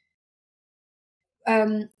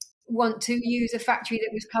want to use a factory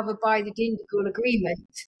that was covered by the Dindigul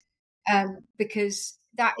Agreement, because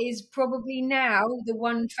that is probably now the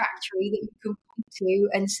one factory that you can point to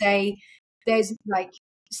and say there's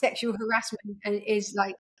sexual harassment and is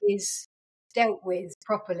dealt with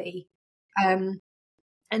properly. And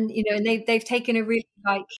they've taken a really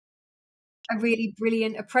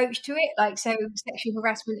brilliant approach to it. So sexual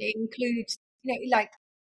harassment, it includes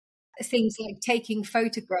things like taking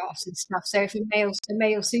photographs and stuff. So if a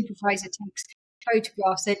male supervisor takes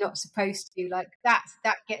photographs they're not supposed to, that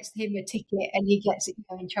gets him a ticket and he gets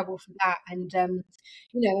in trouble for that. And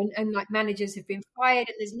and managers have been fired,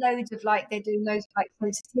 and there's loads of they're doing loads of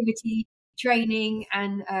sensitivity training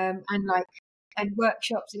and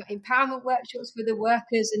workshops, empowerment workshops for the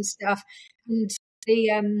workers and stuff. And the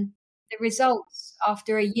results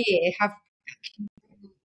after a year have actually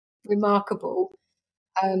been remarkable.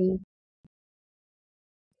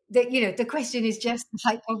 The question is just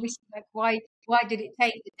obviously why did it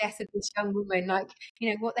take the death of this young woman?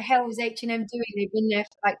 What the hell was H&M doing? They've been there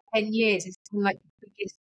for 10 years. It's one of the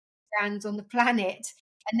biggest brands on the planet,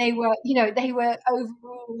 and they were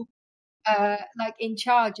overall in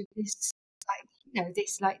charge of this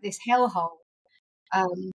this hellhole.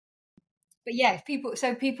 But yeah, if people, it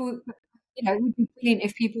would be brilliant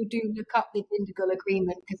if people do look up the Dindigul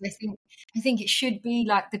Agreement, because I think it should be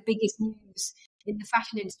like the biggest news in the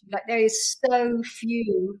fashion industry. Like there is so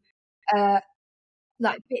few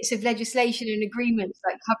like bits of legislation and agreements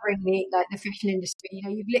like covering the fashion industry.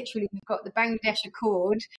 We've got the Bangladesh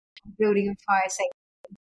Accord, building and fire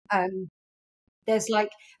safety. There's like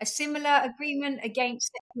a similar agreement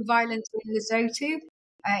against sexual violence in Lesotho,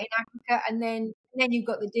 in Africa, and then you've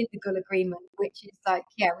got the Dindigul Agreement, which is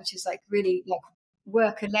like really like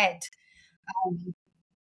worker led.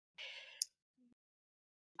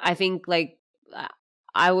 I think like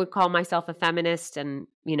I would call myself a feminist, and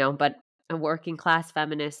but a working class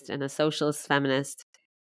feminist and a socialist feminist.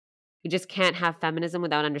 You just can't have feminism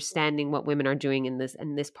without understanding what women are doing in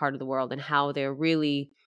this part of the world and how they're really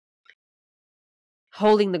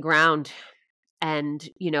holding the ground. And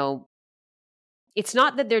it's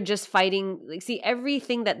not that they're just fighting, like, see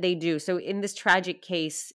everything that they do. So in this tragic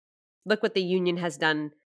case, look what the union has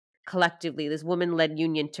done collectively, this woman-led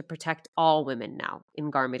union to protect all women now in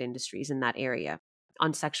garment industries in that area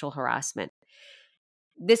on sexual harassment.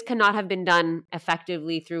 This cannot have been done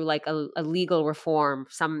effectively through like a legal reform,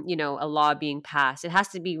 a law being passed. It has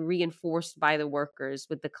to be reinforced by the workers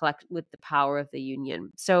with the power of the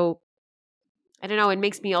union. So I don't know, it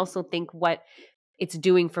makes me also think what it's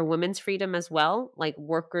doing for women's freedom as well, like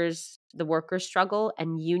the workers struggle,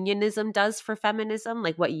 and unionism does for feminism,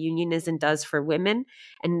 like what unionism does for women.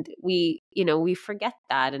 And we forget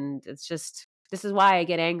that. And it's just, this is why I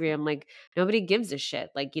get angry. I'm like, nobody gives a shit.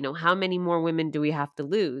 Like, how many more women do we have to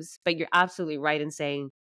lose? But you're absolutely right in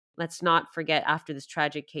saying, let's not forget, after this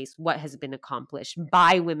tragic case, what has been accomplished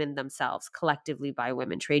by women themselves, collectively by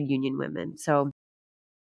women, trade union women. So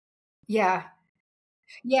Yeah.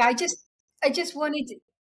 I just wanted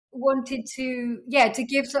to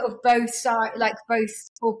give sort of both sides, like both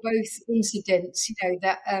incidents,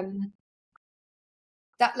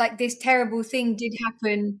 that like this terrible thing did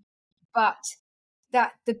happen, but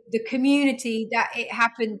that the community that it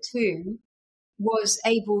happened to was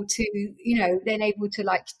able to, then able to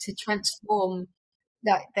like to transform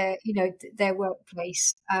like their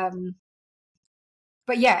workplace.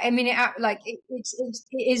 But yeah, I mean,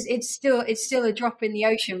 it's still a drop in the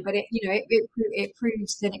ocean, but it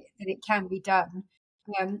proves that it can be done.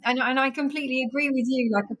 And I completely agree with you,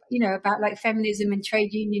 like about like feminism and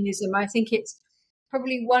trade unionism. I think it's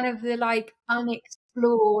probably one of the like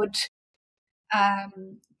unexplored,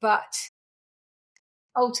 but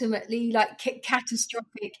ultimately like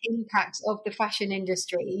catastrophic impacts of the fashion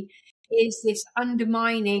industry is this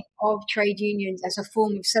undermining of trade unions as a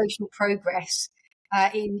form of social progress,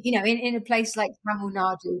 in a place like Tamil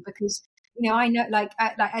Nadu. Because I know, like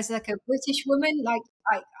as like a British woman, like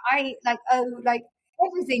I like owe like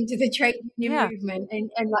everything to the trade union yeah. movement and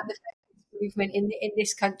like the feminist movement in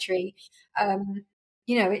this country.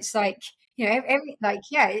 It's like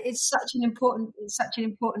it's such an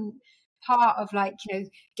important part of like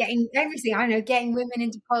getting everything. I know, getting women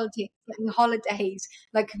into politics, getting holidays,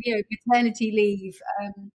 like paternity leave,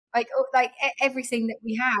 everything that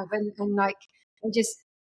we have, and like and just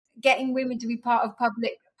getting women to be part of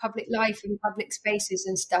public life and public spaces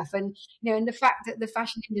and stuff. And and the fact that the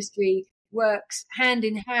fashion industry works hand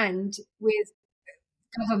in hand with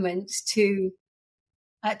governments to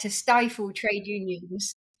stifle trade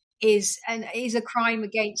unions is a crime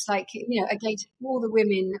against against all the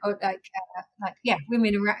women, or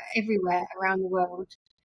women everywhere around the world.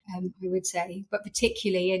 I would say, but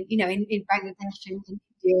particularly in Bangladesh and India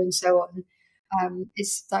and so on.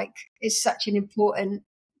 It's such an important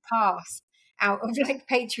path out of like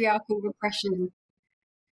patriarchal repression.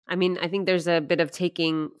 I mean, I think there's a bit of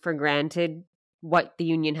taking for granted what the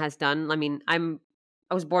union has done. I mean, I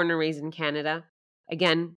was born and raised in Canada.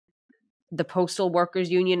 Again, the postal workers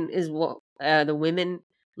union is what the women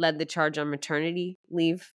led the charge on maternity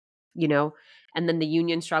leave, and then the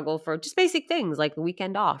union struggle for just basic things like a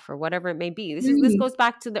weekend off or whatever it may be. This Mm. goes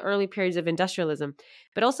back to the early periods of industrialism,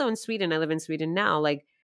 but also in Sweden. I live in Sweden now. Like,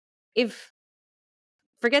 if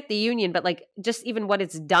forget the union, but like just even what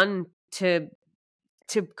it's done to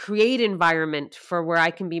create environment for where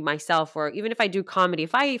I can be myself, or even if I do comedy,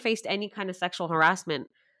 if I faced any kind of sexual harassment,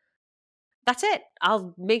 that's it.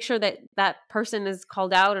 I'll make sure that that person is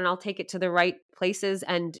called out and I'll take it to the right places.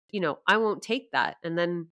 And, I won't take that. And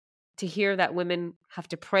then to hear that women have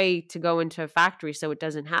to pray to go into a factory so it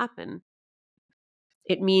doesn't happen,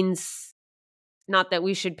 it means not that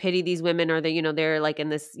we should pity these women, or that, they're like in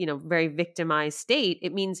this, very victimized state.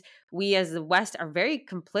 It means we as the West are very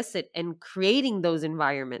complicit in creating those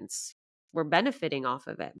environments. We're benefiting off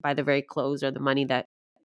of it by the very clothes or the money that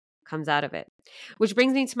comes out of it. Which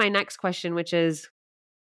brings me to my next question, which is,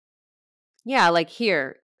 yeah, like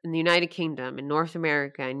here in the United Kingdom, in North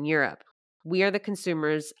America, in Europe, we are the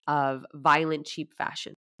consumers of violent, cheap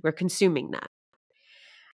fashion. We're consuming that.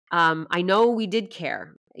 I know we did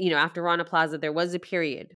care. After Rana Plaza, there was a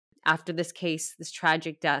period after this case, this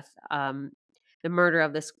tragic death, the murder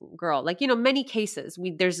of this girl. Like, many cases,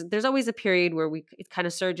 there's always a period where it kind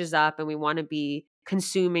of surges up and we want to be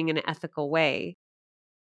consuming in an ethical way.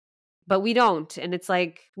 But we don't. And it's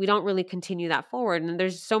like, we don't really continue that forward. And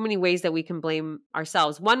there's so many ways that we can blame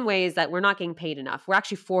ourselves. One way is that we're not getting paid enough. We're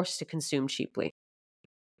actually forced to consume cheaply,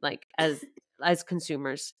 like as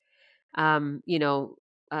consumers.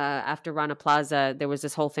 After Rana Plaza, there was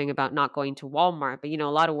this whole thing about not going to Walmart. But, a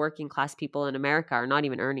lot of working class people in America are not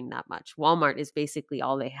even earning that much. Walmart is basically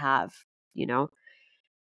all they have,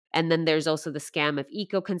 And then there's also the scam of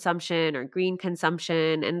eco consumption or green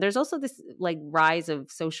consumption. And there's also this like rise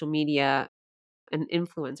of social media and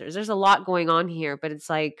influencers. There's a lot going on here, but it's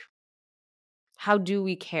like, how do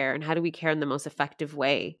we care? And how do we care in the most effective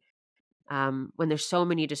way when there's so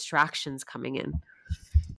many distractions coming in?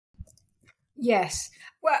 Yes.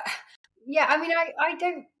 Well, yeah, I mean,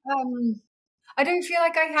 I don't feel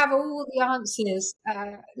like I have all the answers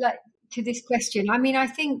like to this question. I mean, I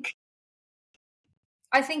think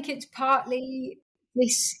it's partly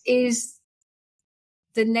this is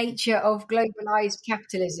the nature of globalized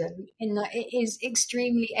capitalism in that it is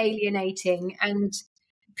extremely alienating and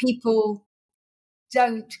people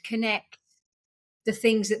don't connect the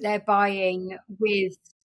things that they're buying with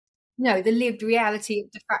the lived reality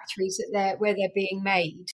of the factories where they're being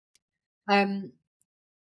made. And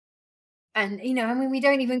I mean, we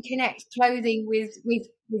don't even connect clothing with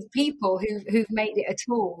people who've made it at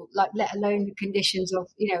all, like let alone the conditions of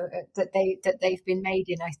that they've been made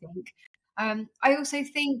in. I think. I also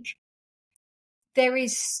think there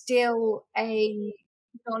is still a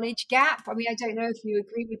knowledge gap. I mean, I don't know if you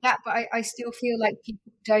agree with that, but I still feel like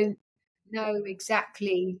people don't know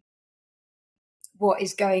exactly what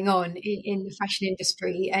is going on in the fashion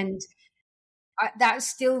industry, and that's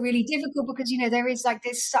still really difficult because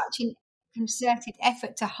there's such an concerted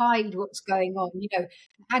effort to hide what's going on.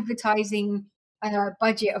 Advertising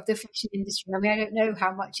budget of the fashion industry. I mean, I don't know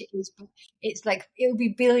how much it is, but it's like it'll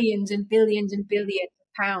be billions and billions and billions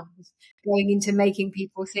of pounds going into making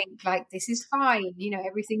people think like this is fine.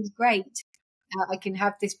 Everything's great. I can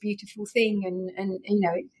have this beautiful thing, and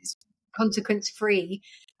it's consequence free.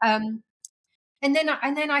 And then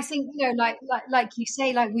I think like you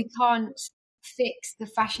say, like we can't fix the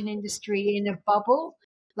fashion industry in a bubble.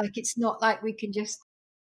 Like it's not like we can just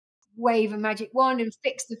wave a magic wand and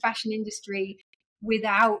fix the fashion industry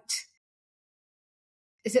without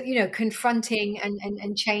confronting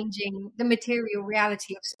and changing the material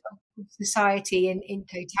reality of society in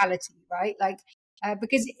totality, right? Like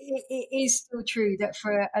because it is still true that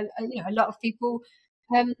for a lot of people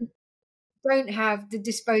don't have the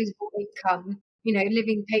disposable income,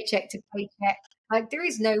 living paycheck to paycheck. Like there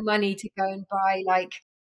is no money to go and buy like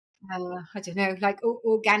I don't know, like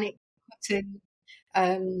organic cotton,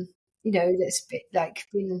 that's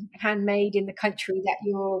been handmade in the country that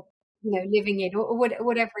you're, living in, or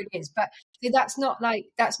whatever it is. But that's not like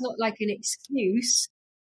an excuse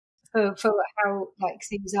for how like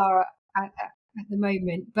things are at the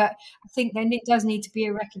moment. But I think then it does need to be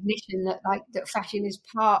a recognition that fashion is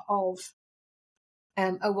part of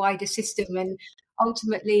a wider system, and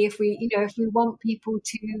ultimately, if we want people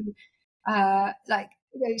to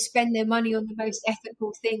spend their money on the most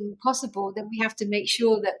ethical thing possible, then we have to make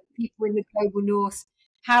sure that people in the global north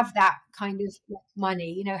have that kind of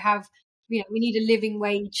money. We need a living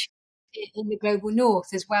wage in the global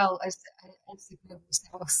north as well as the global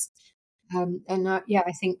south.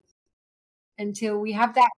 I think until we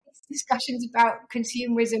have that discussions about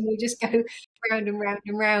consumerism, we'll just go round and round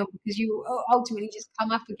and round because you ultimately just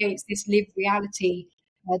come up against this lived reality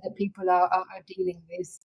that people are dealing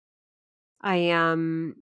with. I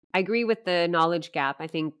agree with the knowledge gap. I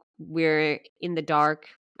think we're in the dark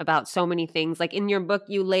about so many things. Like in your book,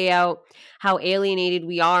 you lay out how alienated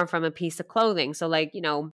we are from a piece of clothing. So like,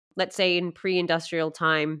 let's say in pre-industrial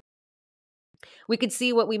time, we could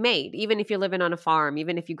see what we made, even if you're living on a farm,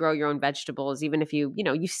 even if you grow your own vegetables, even if you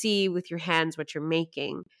see with your hands what you're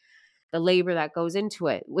making, the labor that goes into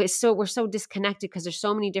it. We're so disconnected because there's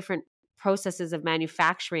so many different processes of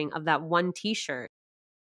manufacturing of that one t-shirt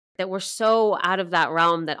that we're so out of that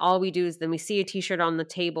realm that all we do is then we see a t-shirt on the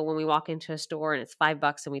table when we walk into a store and it's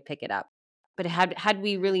 $5 and we pick it up. But had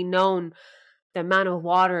we really known the amount of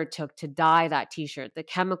water it took to dye that t-shirt, the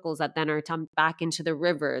chemicals that then are dumped back into the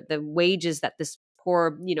river, the wages that this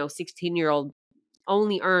poor, 16-year-old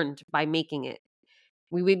only earned by making it,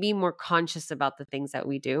 we would be more conscious about the things that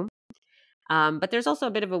we do. But there's also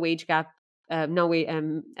a bit of a wage gap,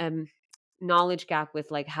 knowledge gap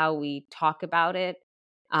with like how we talk about it.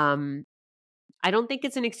 I don't think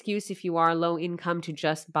it's an excuse if you are low income to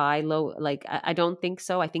just buy low. Like, I don't think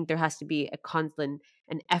so. I think there has to be a constant,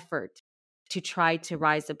 an effort to try to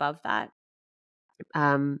rise above that.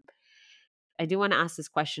 I do want to ask this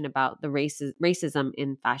question about the racism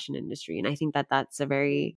in fashion industry. And I think that that's a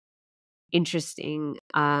very interesting,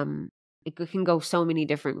 it can go so many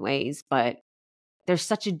different ways, but there's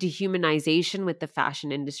such a dehumanization with the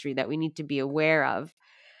fashion industry that we need to be aware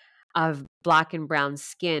of Black and brown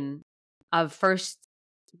skin, of first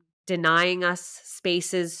denying us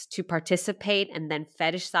spaces to participate and then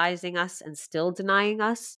fetishizing us and still denying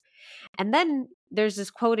us. And then there's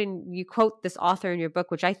this quote, and you quote this author in your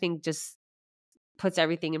book, which I think just puts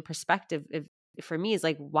everything in perspective. For me, is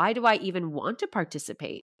like, why do I even want to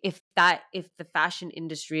participate if the fashion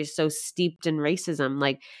industry is so steeped in racism?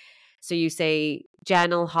 Like, so you say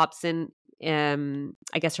Janelle Hobson,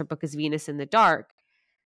 I guess her book is Venus in the Dark,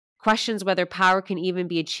 questions whether power can even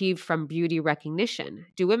be achieved from beauty recognition.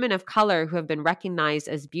 Do women of color who have been recognized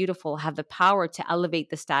as beautiful have the power to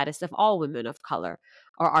elevate the status of all women of color?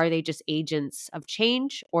 Or are they just agents of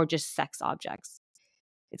change or just sex objects?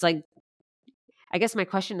 It's like, I guess my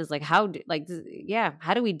question is like, how do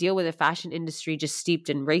we deal with a fashion industry just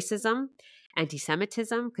steeped in racism,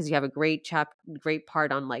 anti-Semitism? Because you have a great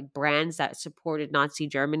part on like brands that supported Nazi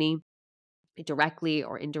Germany directly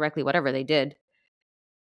or indirectly, whatever they did.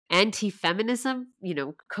 Anti-feminism,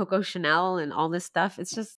 Coco Chanel and all this stuff.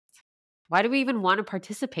 It's just, why do we even want to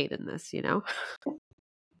participate in this,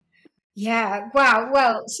 Yeah. Wow.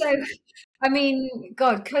 Well, so I mean,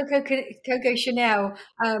 God, Coco Chanel.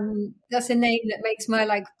 That's a name that makes my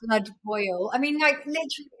like blood boil. I mean, like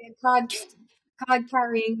literally a card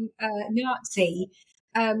carrying Nazi.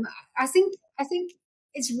 Um, I think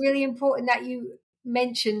it's really important that you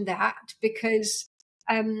mentioned that because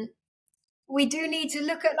um, we do need to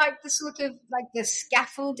look at like the sort of like the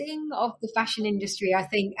scaffolding of the fashion industry. I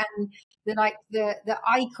think, and the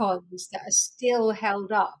icons that are still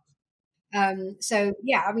held up. So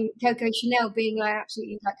yeah, I mean, Coco Chanel being like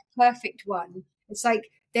absolutely like a perfect one. It's like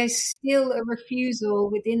there's still a refusal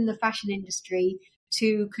within the fashion industry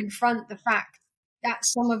to confront the fact that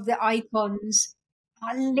some of the icons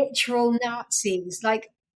are literal Nazis,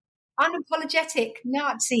 like unapologetic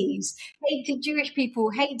Nazis, hated Jewish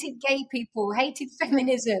people, hated gay people, hated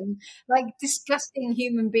feminism, like disgusting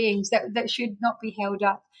human beings that should not be held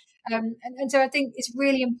up. And so I think it's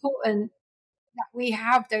really important that we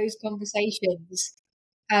have those conversations,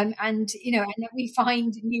 and that we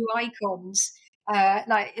find new icons,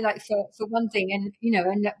 like for one thing, and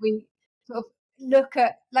that we sort of look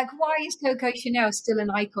at like why is Coco Chanel still an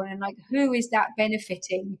icon, and like who is that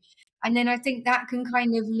benefiting, and then I think that can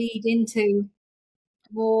kind of lead into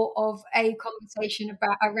more of a conversation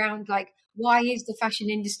around like why is the fashion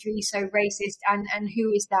industry so racist, and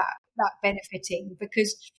who is that benefiting,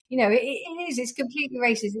 because it's completely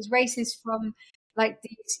racist. It's racist from like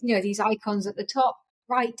these icons at the top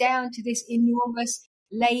right down to this enormous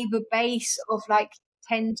labor base of like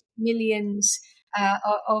tens of millions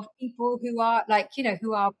of people who are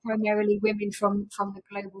who are primarily women from the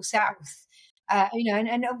global south.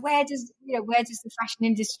 And where does the fashion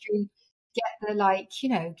industry get the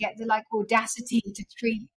like audacity to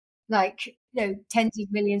treat like tens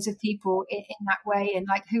of millions of people in that way, and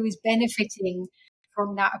like who is benefiting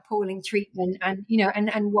from that appalling treatment, and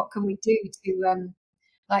what can we do to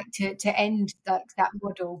end like that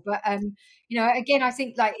model. But again, I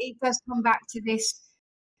think like it does come back to this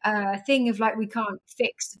thing of like we can't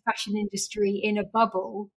fix the fashion industry in a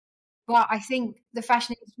bubble, but I think the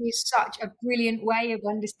fashion industry is such a brilliant way of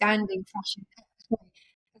understanding fashion.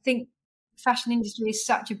 I think fashion industry is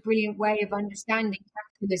such a brilliant way of understanding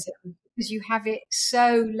capitalism because you have it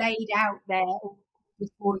so laid out there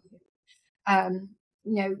before you. Um,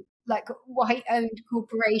 like white-owned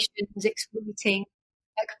corporations exploiting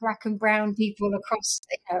like black and brown people across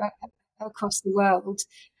the world,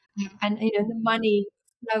 and the money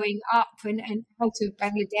flowing up and out of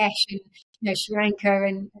Bangladesh and Sri Lanka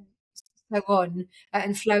and so on,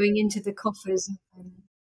 and flowing into the coffers of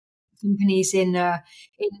companies in Britain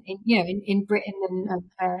and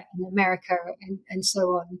in America and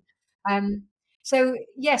so on. So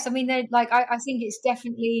yes, I mean, I think it's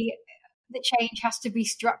definitely the change has to be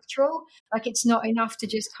structural. Like it's not enough to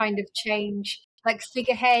just kind of change like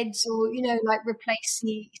figureheads or like replace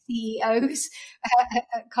CEOs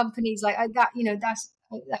at companies like that. That's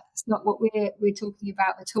not what we're talking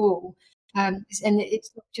about at all. And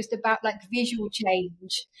it's not just about like visual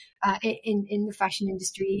change in the fashion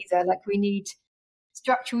industry either. Like we need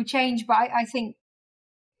structural change, but I think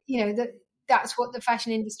that's what the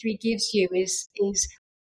fashion industry gives you is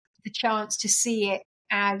the chance to see it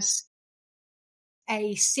as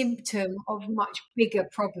a symptom of much bigger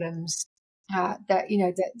problems that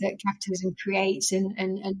capitalism creates and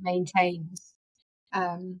maintains.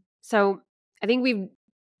 So I think we've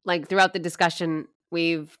throughout the discussion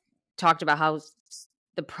we've talked about how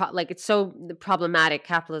it's so problematic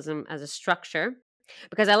capitalism as a structure,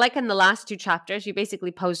 because I like in the last two chapters you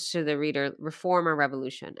basically pose to the reader reform or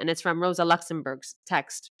revolution, and it's from Rosa Luxemburg's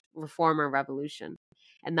text Reform or Revolution.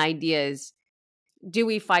 And the idea is, do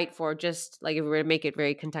we fight for, just like if we were to make it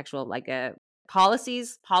very contextual, like a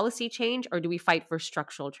policy change, or do we fight for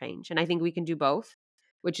structural change? And I think we can do both,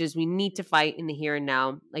 which is we need to fight in the here and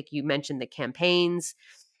now. Like you mentioned, the campaigns,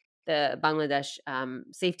 the Bangladesh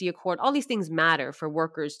Safety Accord, all these things matter for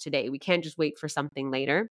workers today. We can't just wait for something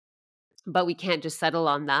later, but we can't just settle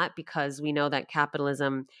on that, because we know that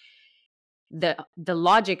capitalism, the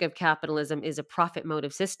logic of capitalism is a profit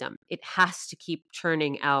motive system. It has to keep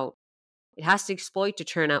churning out. It has to exploit to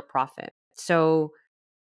churn out profit. So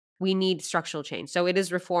we need structural change. So it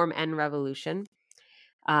is reform and revolution.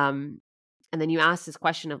 And then you ask this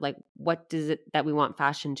question of like, what does it that we want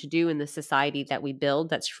fashion to do in the society that we build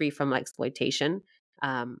that's free from exploitation?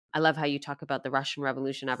 I love how you talk about the Russian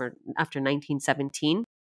Revolution after 1917,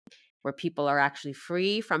 where people are actually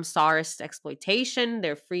free from Tsarist exploitation.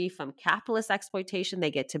 They're free from capitalist exploitation.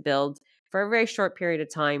 They get to build for a very short period of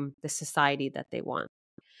time the society that they want.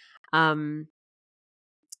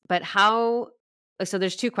 But so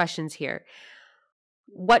there's two questions here.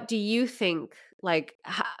 What do you think,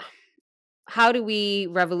 how do we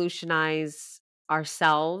revolutionize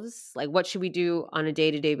ourselves? Like, what should we do on a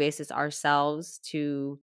day-to-day basis ourselves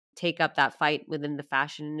to take up that fight within the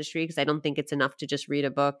fashion industry? Because I don't think it's enough to just read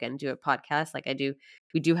a book and do a podcast like I do.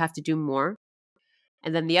 We do have to do more.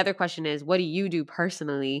 And then the other question is, what do you do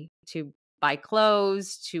personally to buy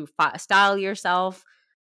clothes, to style yourself?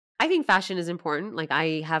 I think fashion is important. Like,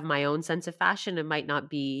 I have my own sense of fashion. It might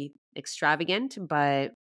not be extravagant,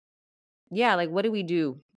 but yeah, like, what do we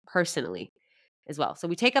do personally as well? So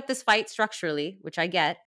we take up this fight structurally, which I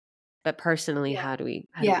get, but personally, how do we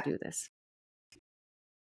do this?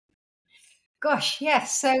 Gosh,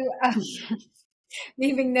 yes. So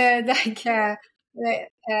leaving the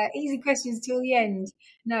easy questions till the end.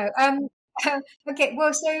 No. Okay.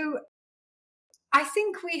 Well, so I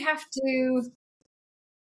think we have to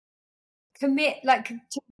commit, to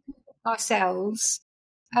ourselves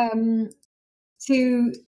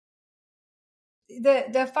to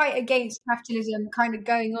the fight against capitalism, kind of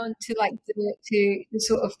going on to the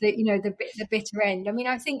sort of the bitter end. I mean,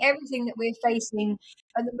 I think everything that we're facing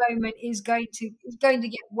at the moment is going to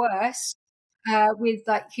get worse. With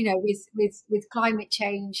climate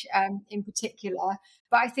change in particular,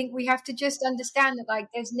 but I think we have to just understand that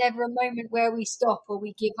there's never a moment where we stop or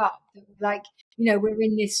we give up. We're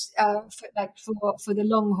in this for the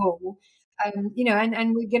long haul, and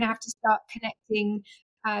we're going to have to start connecting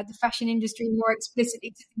the fashion industry more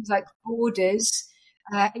explicitly to things like borders.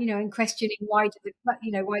 And questioning why do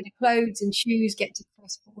clothes and shoes get to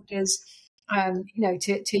cross borders,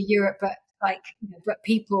 to Europe, but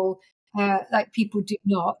people. People do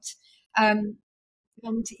not, and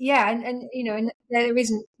there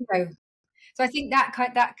isn't, So I think that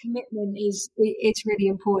commitment is really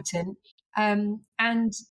important,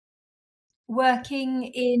 and working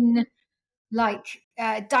in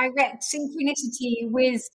direct synchronicity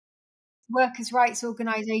with workers' rights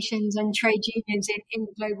organisations and trade unions in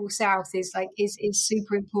the global south is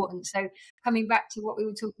super important. So coming back to what we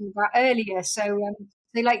were talking about earlier, so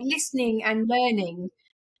listening and learning.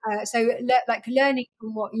 Learning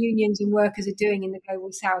from what unions and workers are doing in the global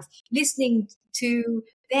south, listening to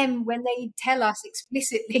them when they tell us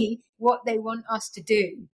explicitly what they want us to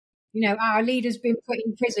do. Our leader's been put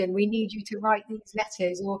in prison. We need you to write these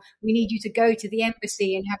letters, or we need you to go to the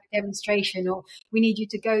embassy and have a demonstration, or we need you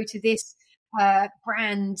to go to this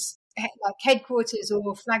brand's headquarters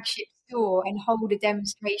or flagship store and hold a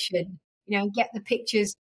demonstration. And get the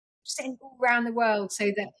pictures sent all around the world so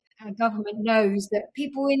that our government knows that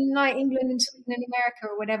people in England and Sweden and America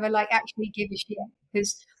or whatever actually give a shit,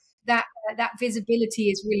 because that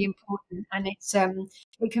visibility is really important, and it's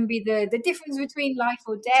it can be the difference between life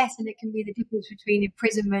or death, and it can be the difference between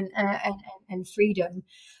imprisonment and freedom.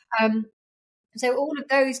 So all of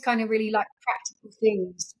those kind of really practical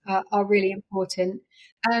things are really important.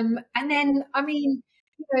 And then I mean,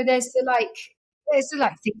 there's the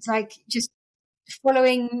things like just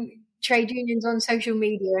following trade unions on social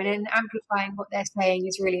media and then amplifying what they're saying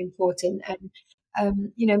is really important. And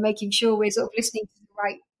making sure we're sort of listening to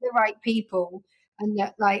the right people, and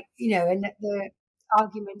that and that the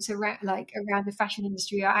arguments around the fashion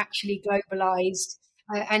industry are actually globalized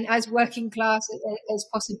and as working class as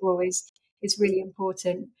possible is really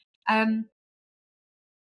important.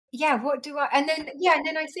 What do I and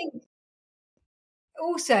then I think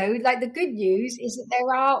also, like, the good news is that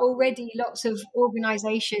there are already lots of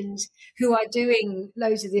organizations who are doing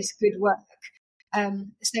loads of this good work.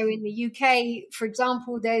 So in the UK, for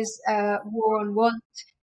example, there's War on Want,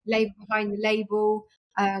 Labour Behind the Label.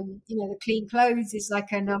 The Clean Clothes is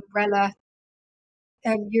like an umbrella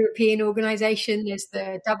European organization. There's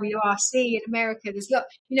the WRC in America. There's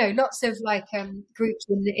lots of groups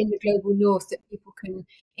in the global north that people can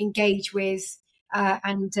engage with. I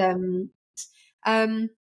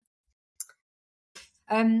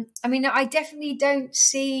definitely don't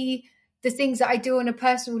see the things that I do on a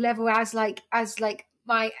personal level as my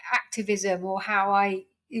activism or how I'm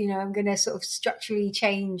going to sort of structurally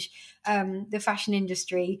change the fashion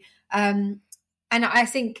industry. And I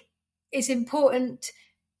think it's important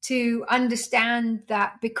to understand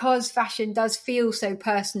that because fashion does feel so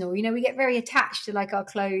personal, we get very attached to our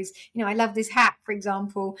clothes. I love this hat, for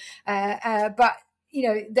example, but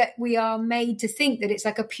that we are made to think that it's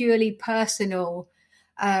like a purely personal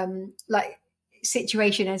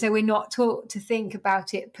situation, and so we're not taught to think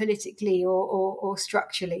about it politically or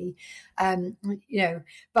structurally.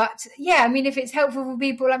 But if it's helpful for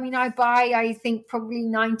people, I think probably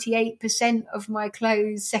 98% of my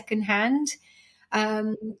clothes secondhand,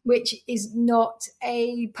 which is not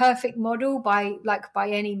a perfect model by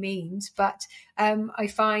any means, but I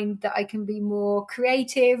find that I can be more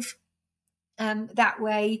creative that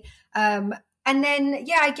way. And then,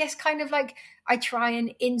 I guess I try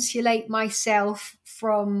and insulate myself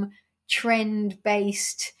from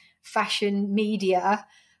trend-based fashion media.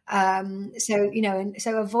 So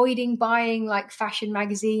avoiding buying fashion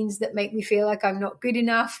magazines that make me feel like I'm not good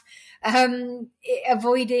enough.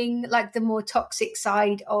 Avoiding the more toxic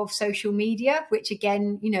side of social media, which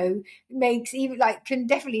again, makes can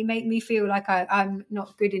definitely make me feel like I'm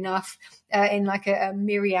not good enough in a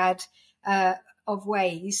myriad of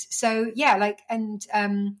ways. So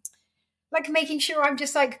making sure I'm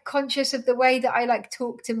just conscious of the way that I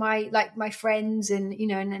talk to my friends and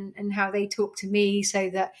and how they talk to me, so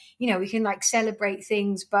that we can celebrate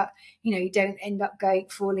things, but you don't end up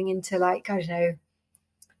falling into I don't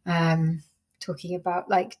know, talking about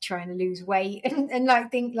trying to lose weight and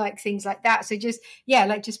things like that. So just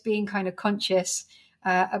just being kind of conscious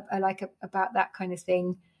about that kind of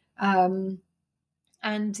thing.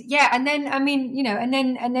 And then and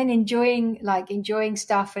then enjoying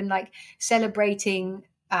stuff and celebrating.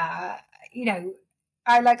 I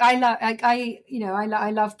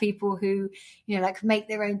love people who make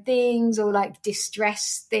their own things, or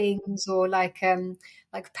distress things, or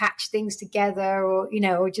patch things together,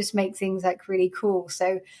 or just make things really cool.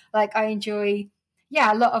 So I enjoy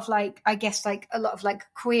a lot of a lot of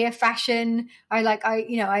queer fashion. I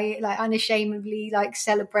unashamedly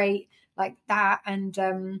celebrate that. And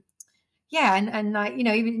and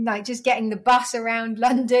even just getting the bus around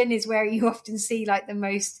London is where you often see the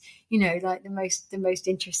most the most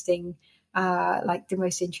interesting the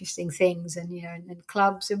most interesting things, and and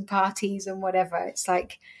clubs and parties and whatever. It's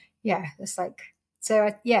it's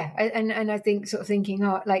so and I think sort of thinking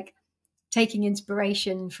taking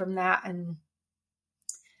inspiration from that, and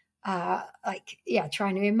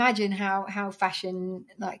trying to imagine how fashion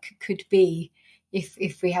could be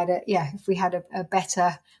if we had a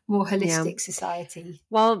better, more holistic society.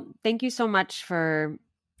 Well, thank you so much for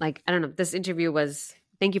I don't know, this interview was,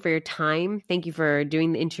 thank you for your time. Thank you for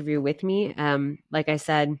doing the interview with me. Like I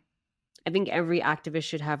said, I think every activist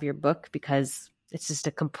should have your book, because it's just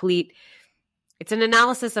it's an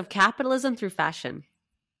analysis of capitalism through fashion.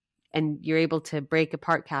 And you're able to break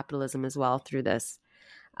apart capitalism as well through this.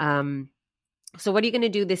 So what are you going to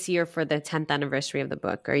do this year for the 10th anniversary of the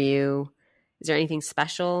book? Is there anything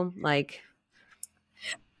special?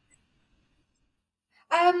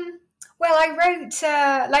 Well, I wrote,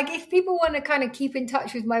 if people want to kind of keep in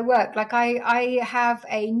touch with my work, I have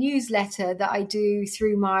a newsletter that I do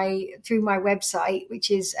through my website,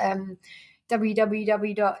 which is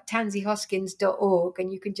www.tansyhoskins.org,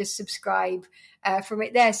 and you can just subscribe from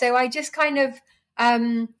it there. So I just kind of,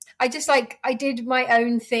 I did my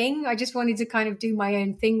own thing. I just wanted to kind of do my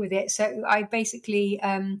own thing with it. So I basically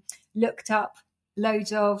looked up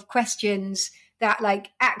loads of questions that like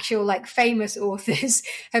actual like famous authors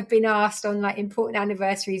have been asked on like important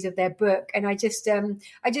anniversaries of their book, and I just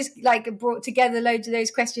like brought together loads of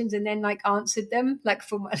those questions and then like answered them like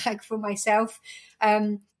for myself.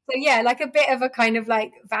 So yeah, like a bit of a kind of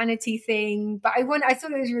like vanity thing, but I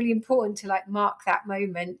thought it was really important to like mark that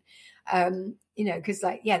moment, because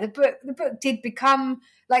like yeah, the book did become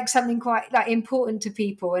like something quite like important to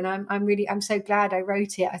people, and I'm so glad I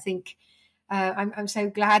wrote it. I think I'm so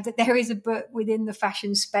glad that there is a book within the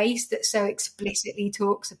fashion space that so explicitly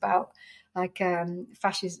talks about like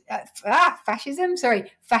fashion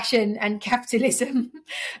and capitalism,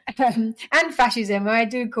 and fascism. I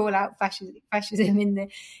do call out fascism in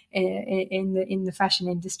the fashion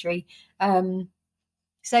industry.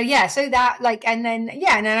 So yeah, so that like, and then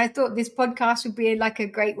I thought this podcast would be like a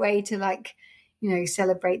great way to like,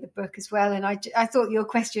 celebrate the book as well. And I thought your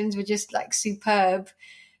questions were just like superb.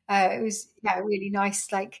 It was really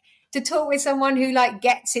nice, like to talk with someone who like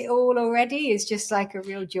gets it all already is just like a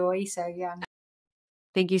real joy. So yeah.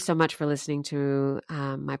 Thank you so much for listening to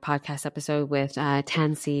my podcast episode with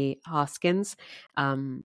Tansy Hoskins.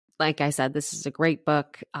 Like I said, this is a great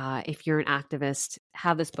book. If you're an activist,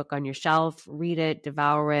 have this book on your shelf, read it,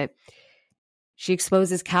 devour it. She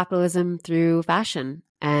exposes capitalism through fashion,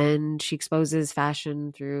 and she exposes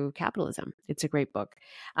fashion through capitalism. It's a great book.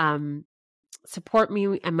 Support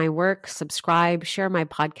me and my work, subscribe, share my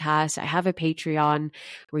podcast. I have a Patreon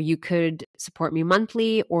where you could support me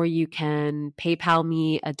monthly, or you can PayPal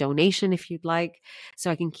me a donation if you'd like,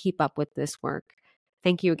 so I can keep up with this work.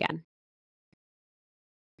 Thank you again.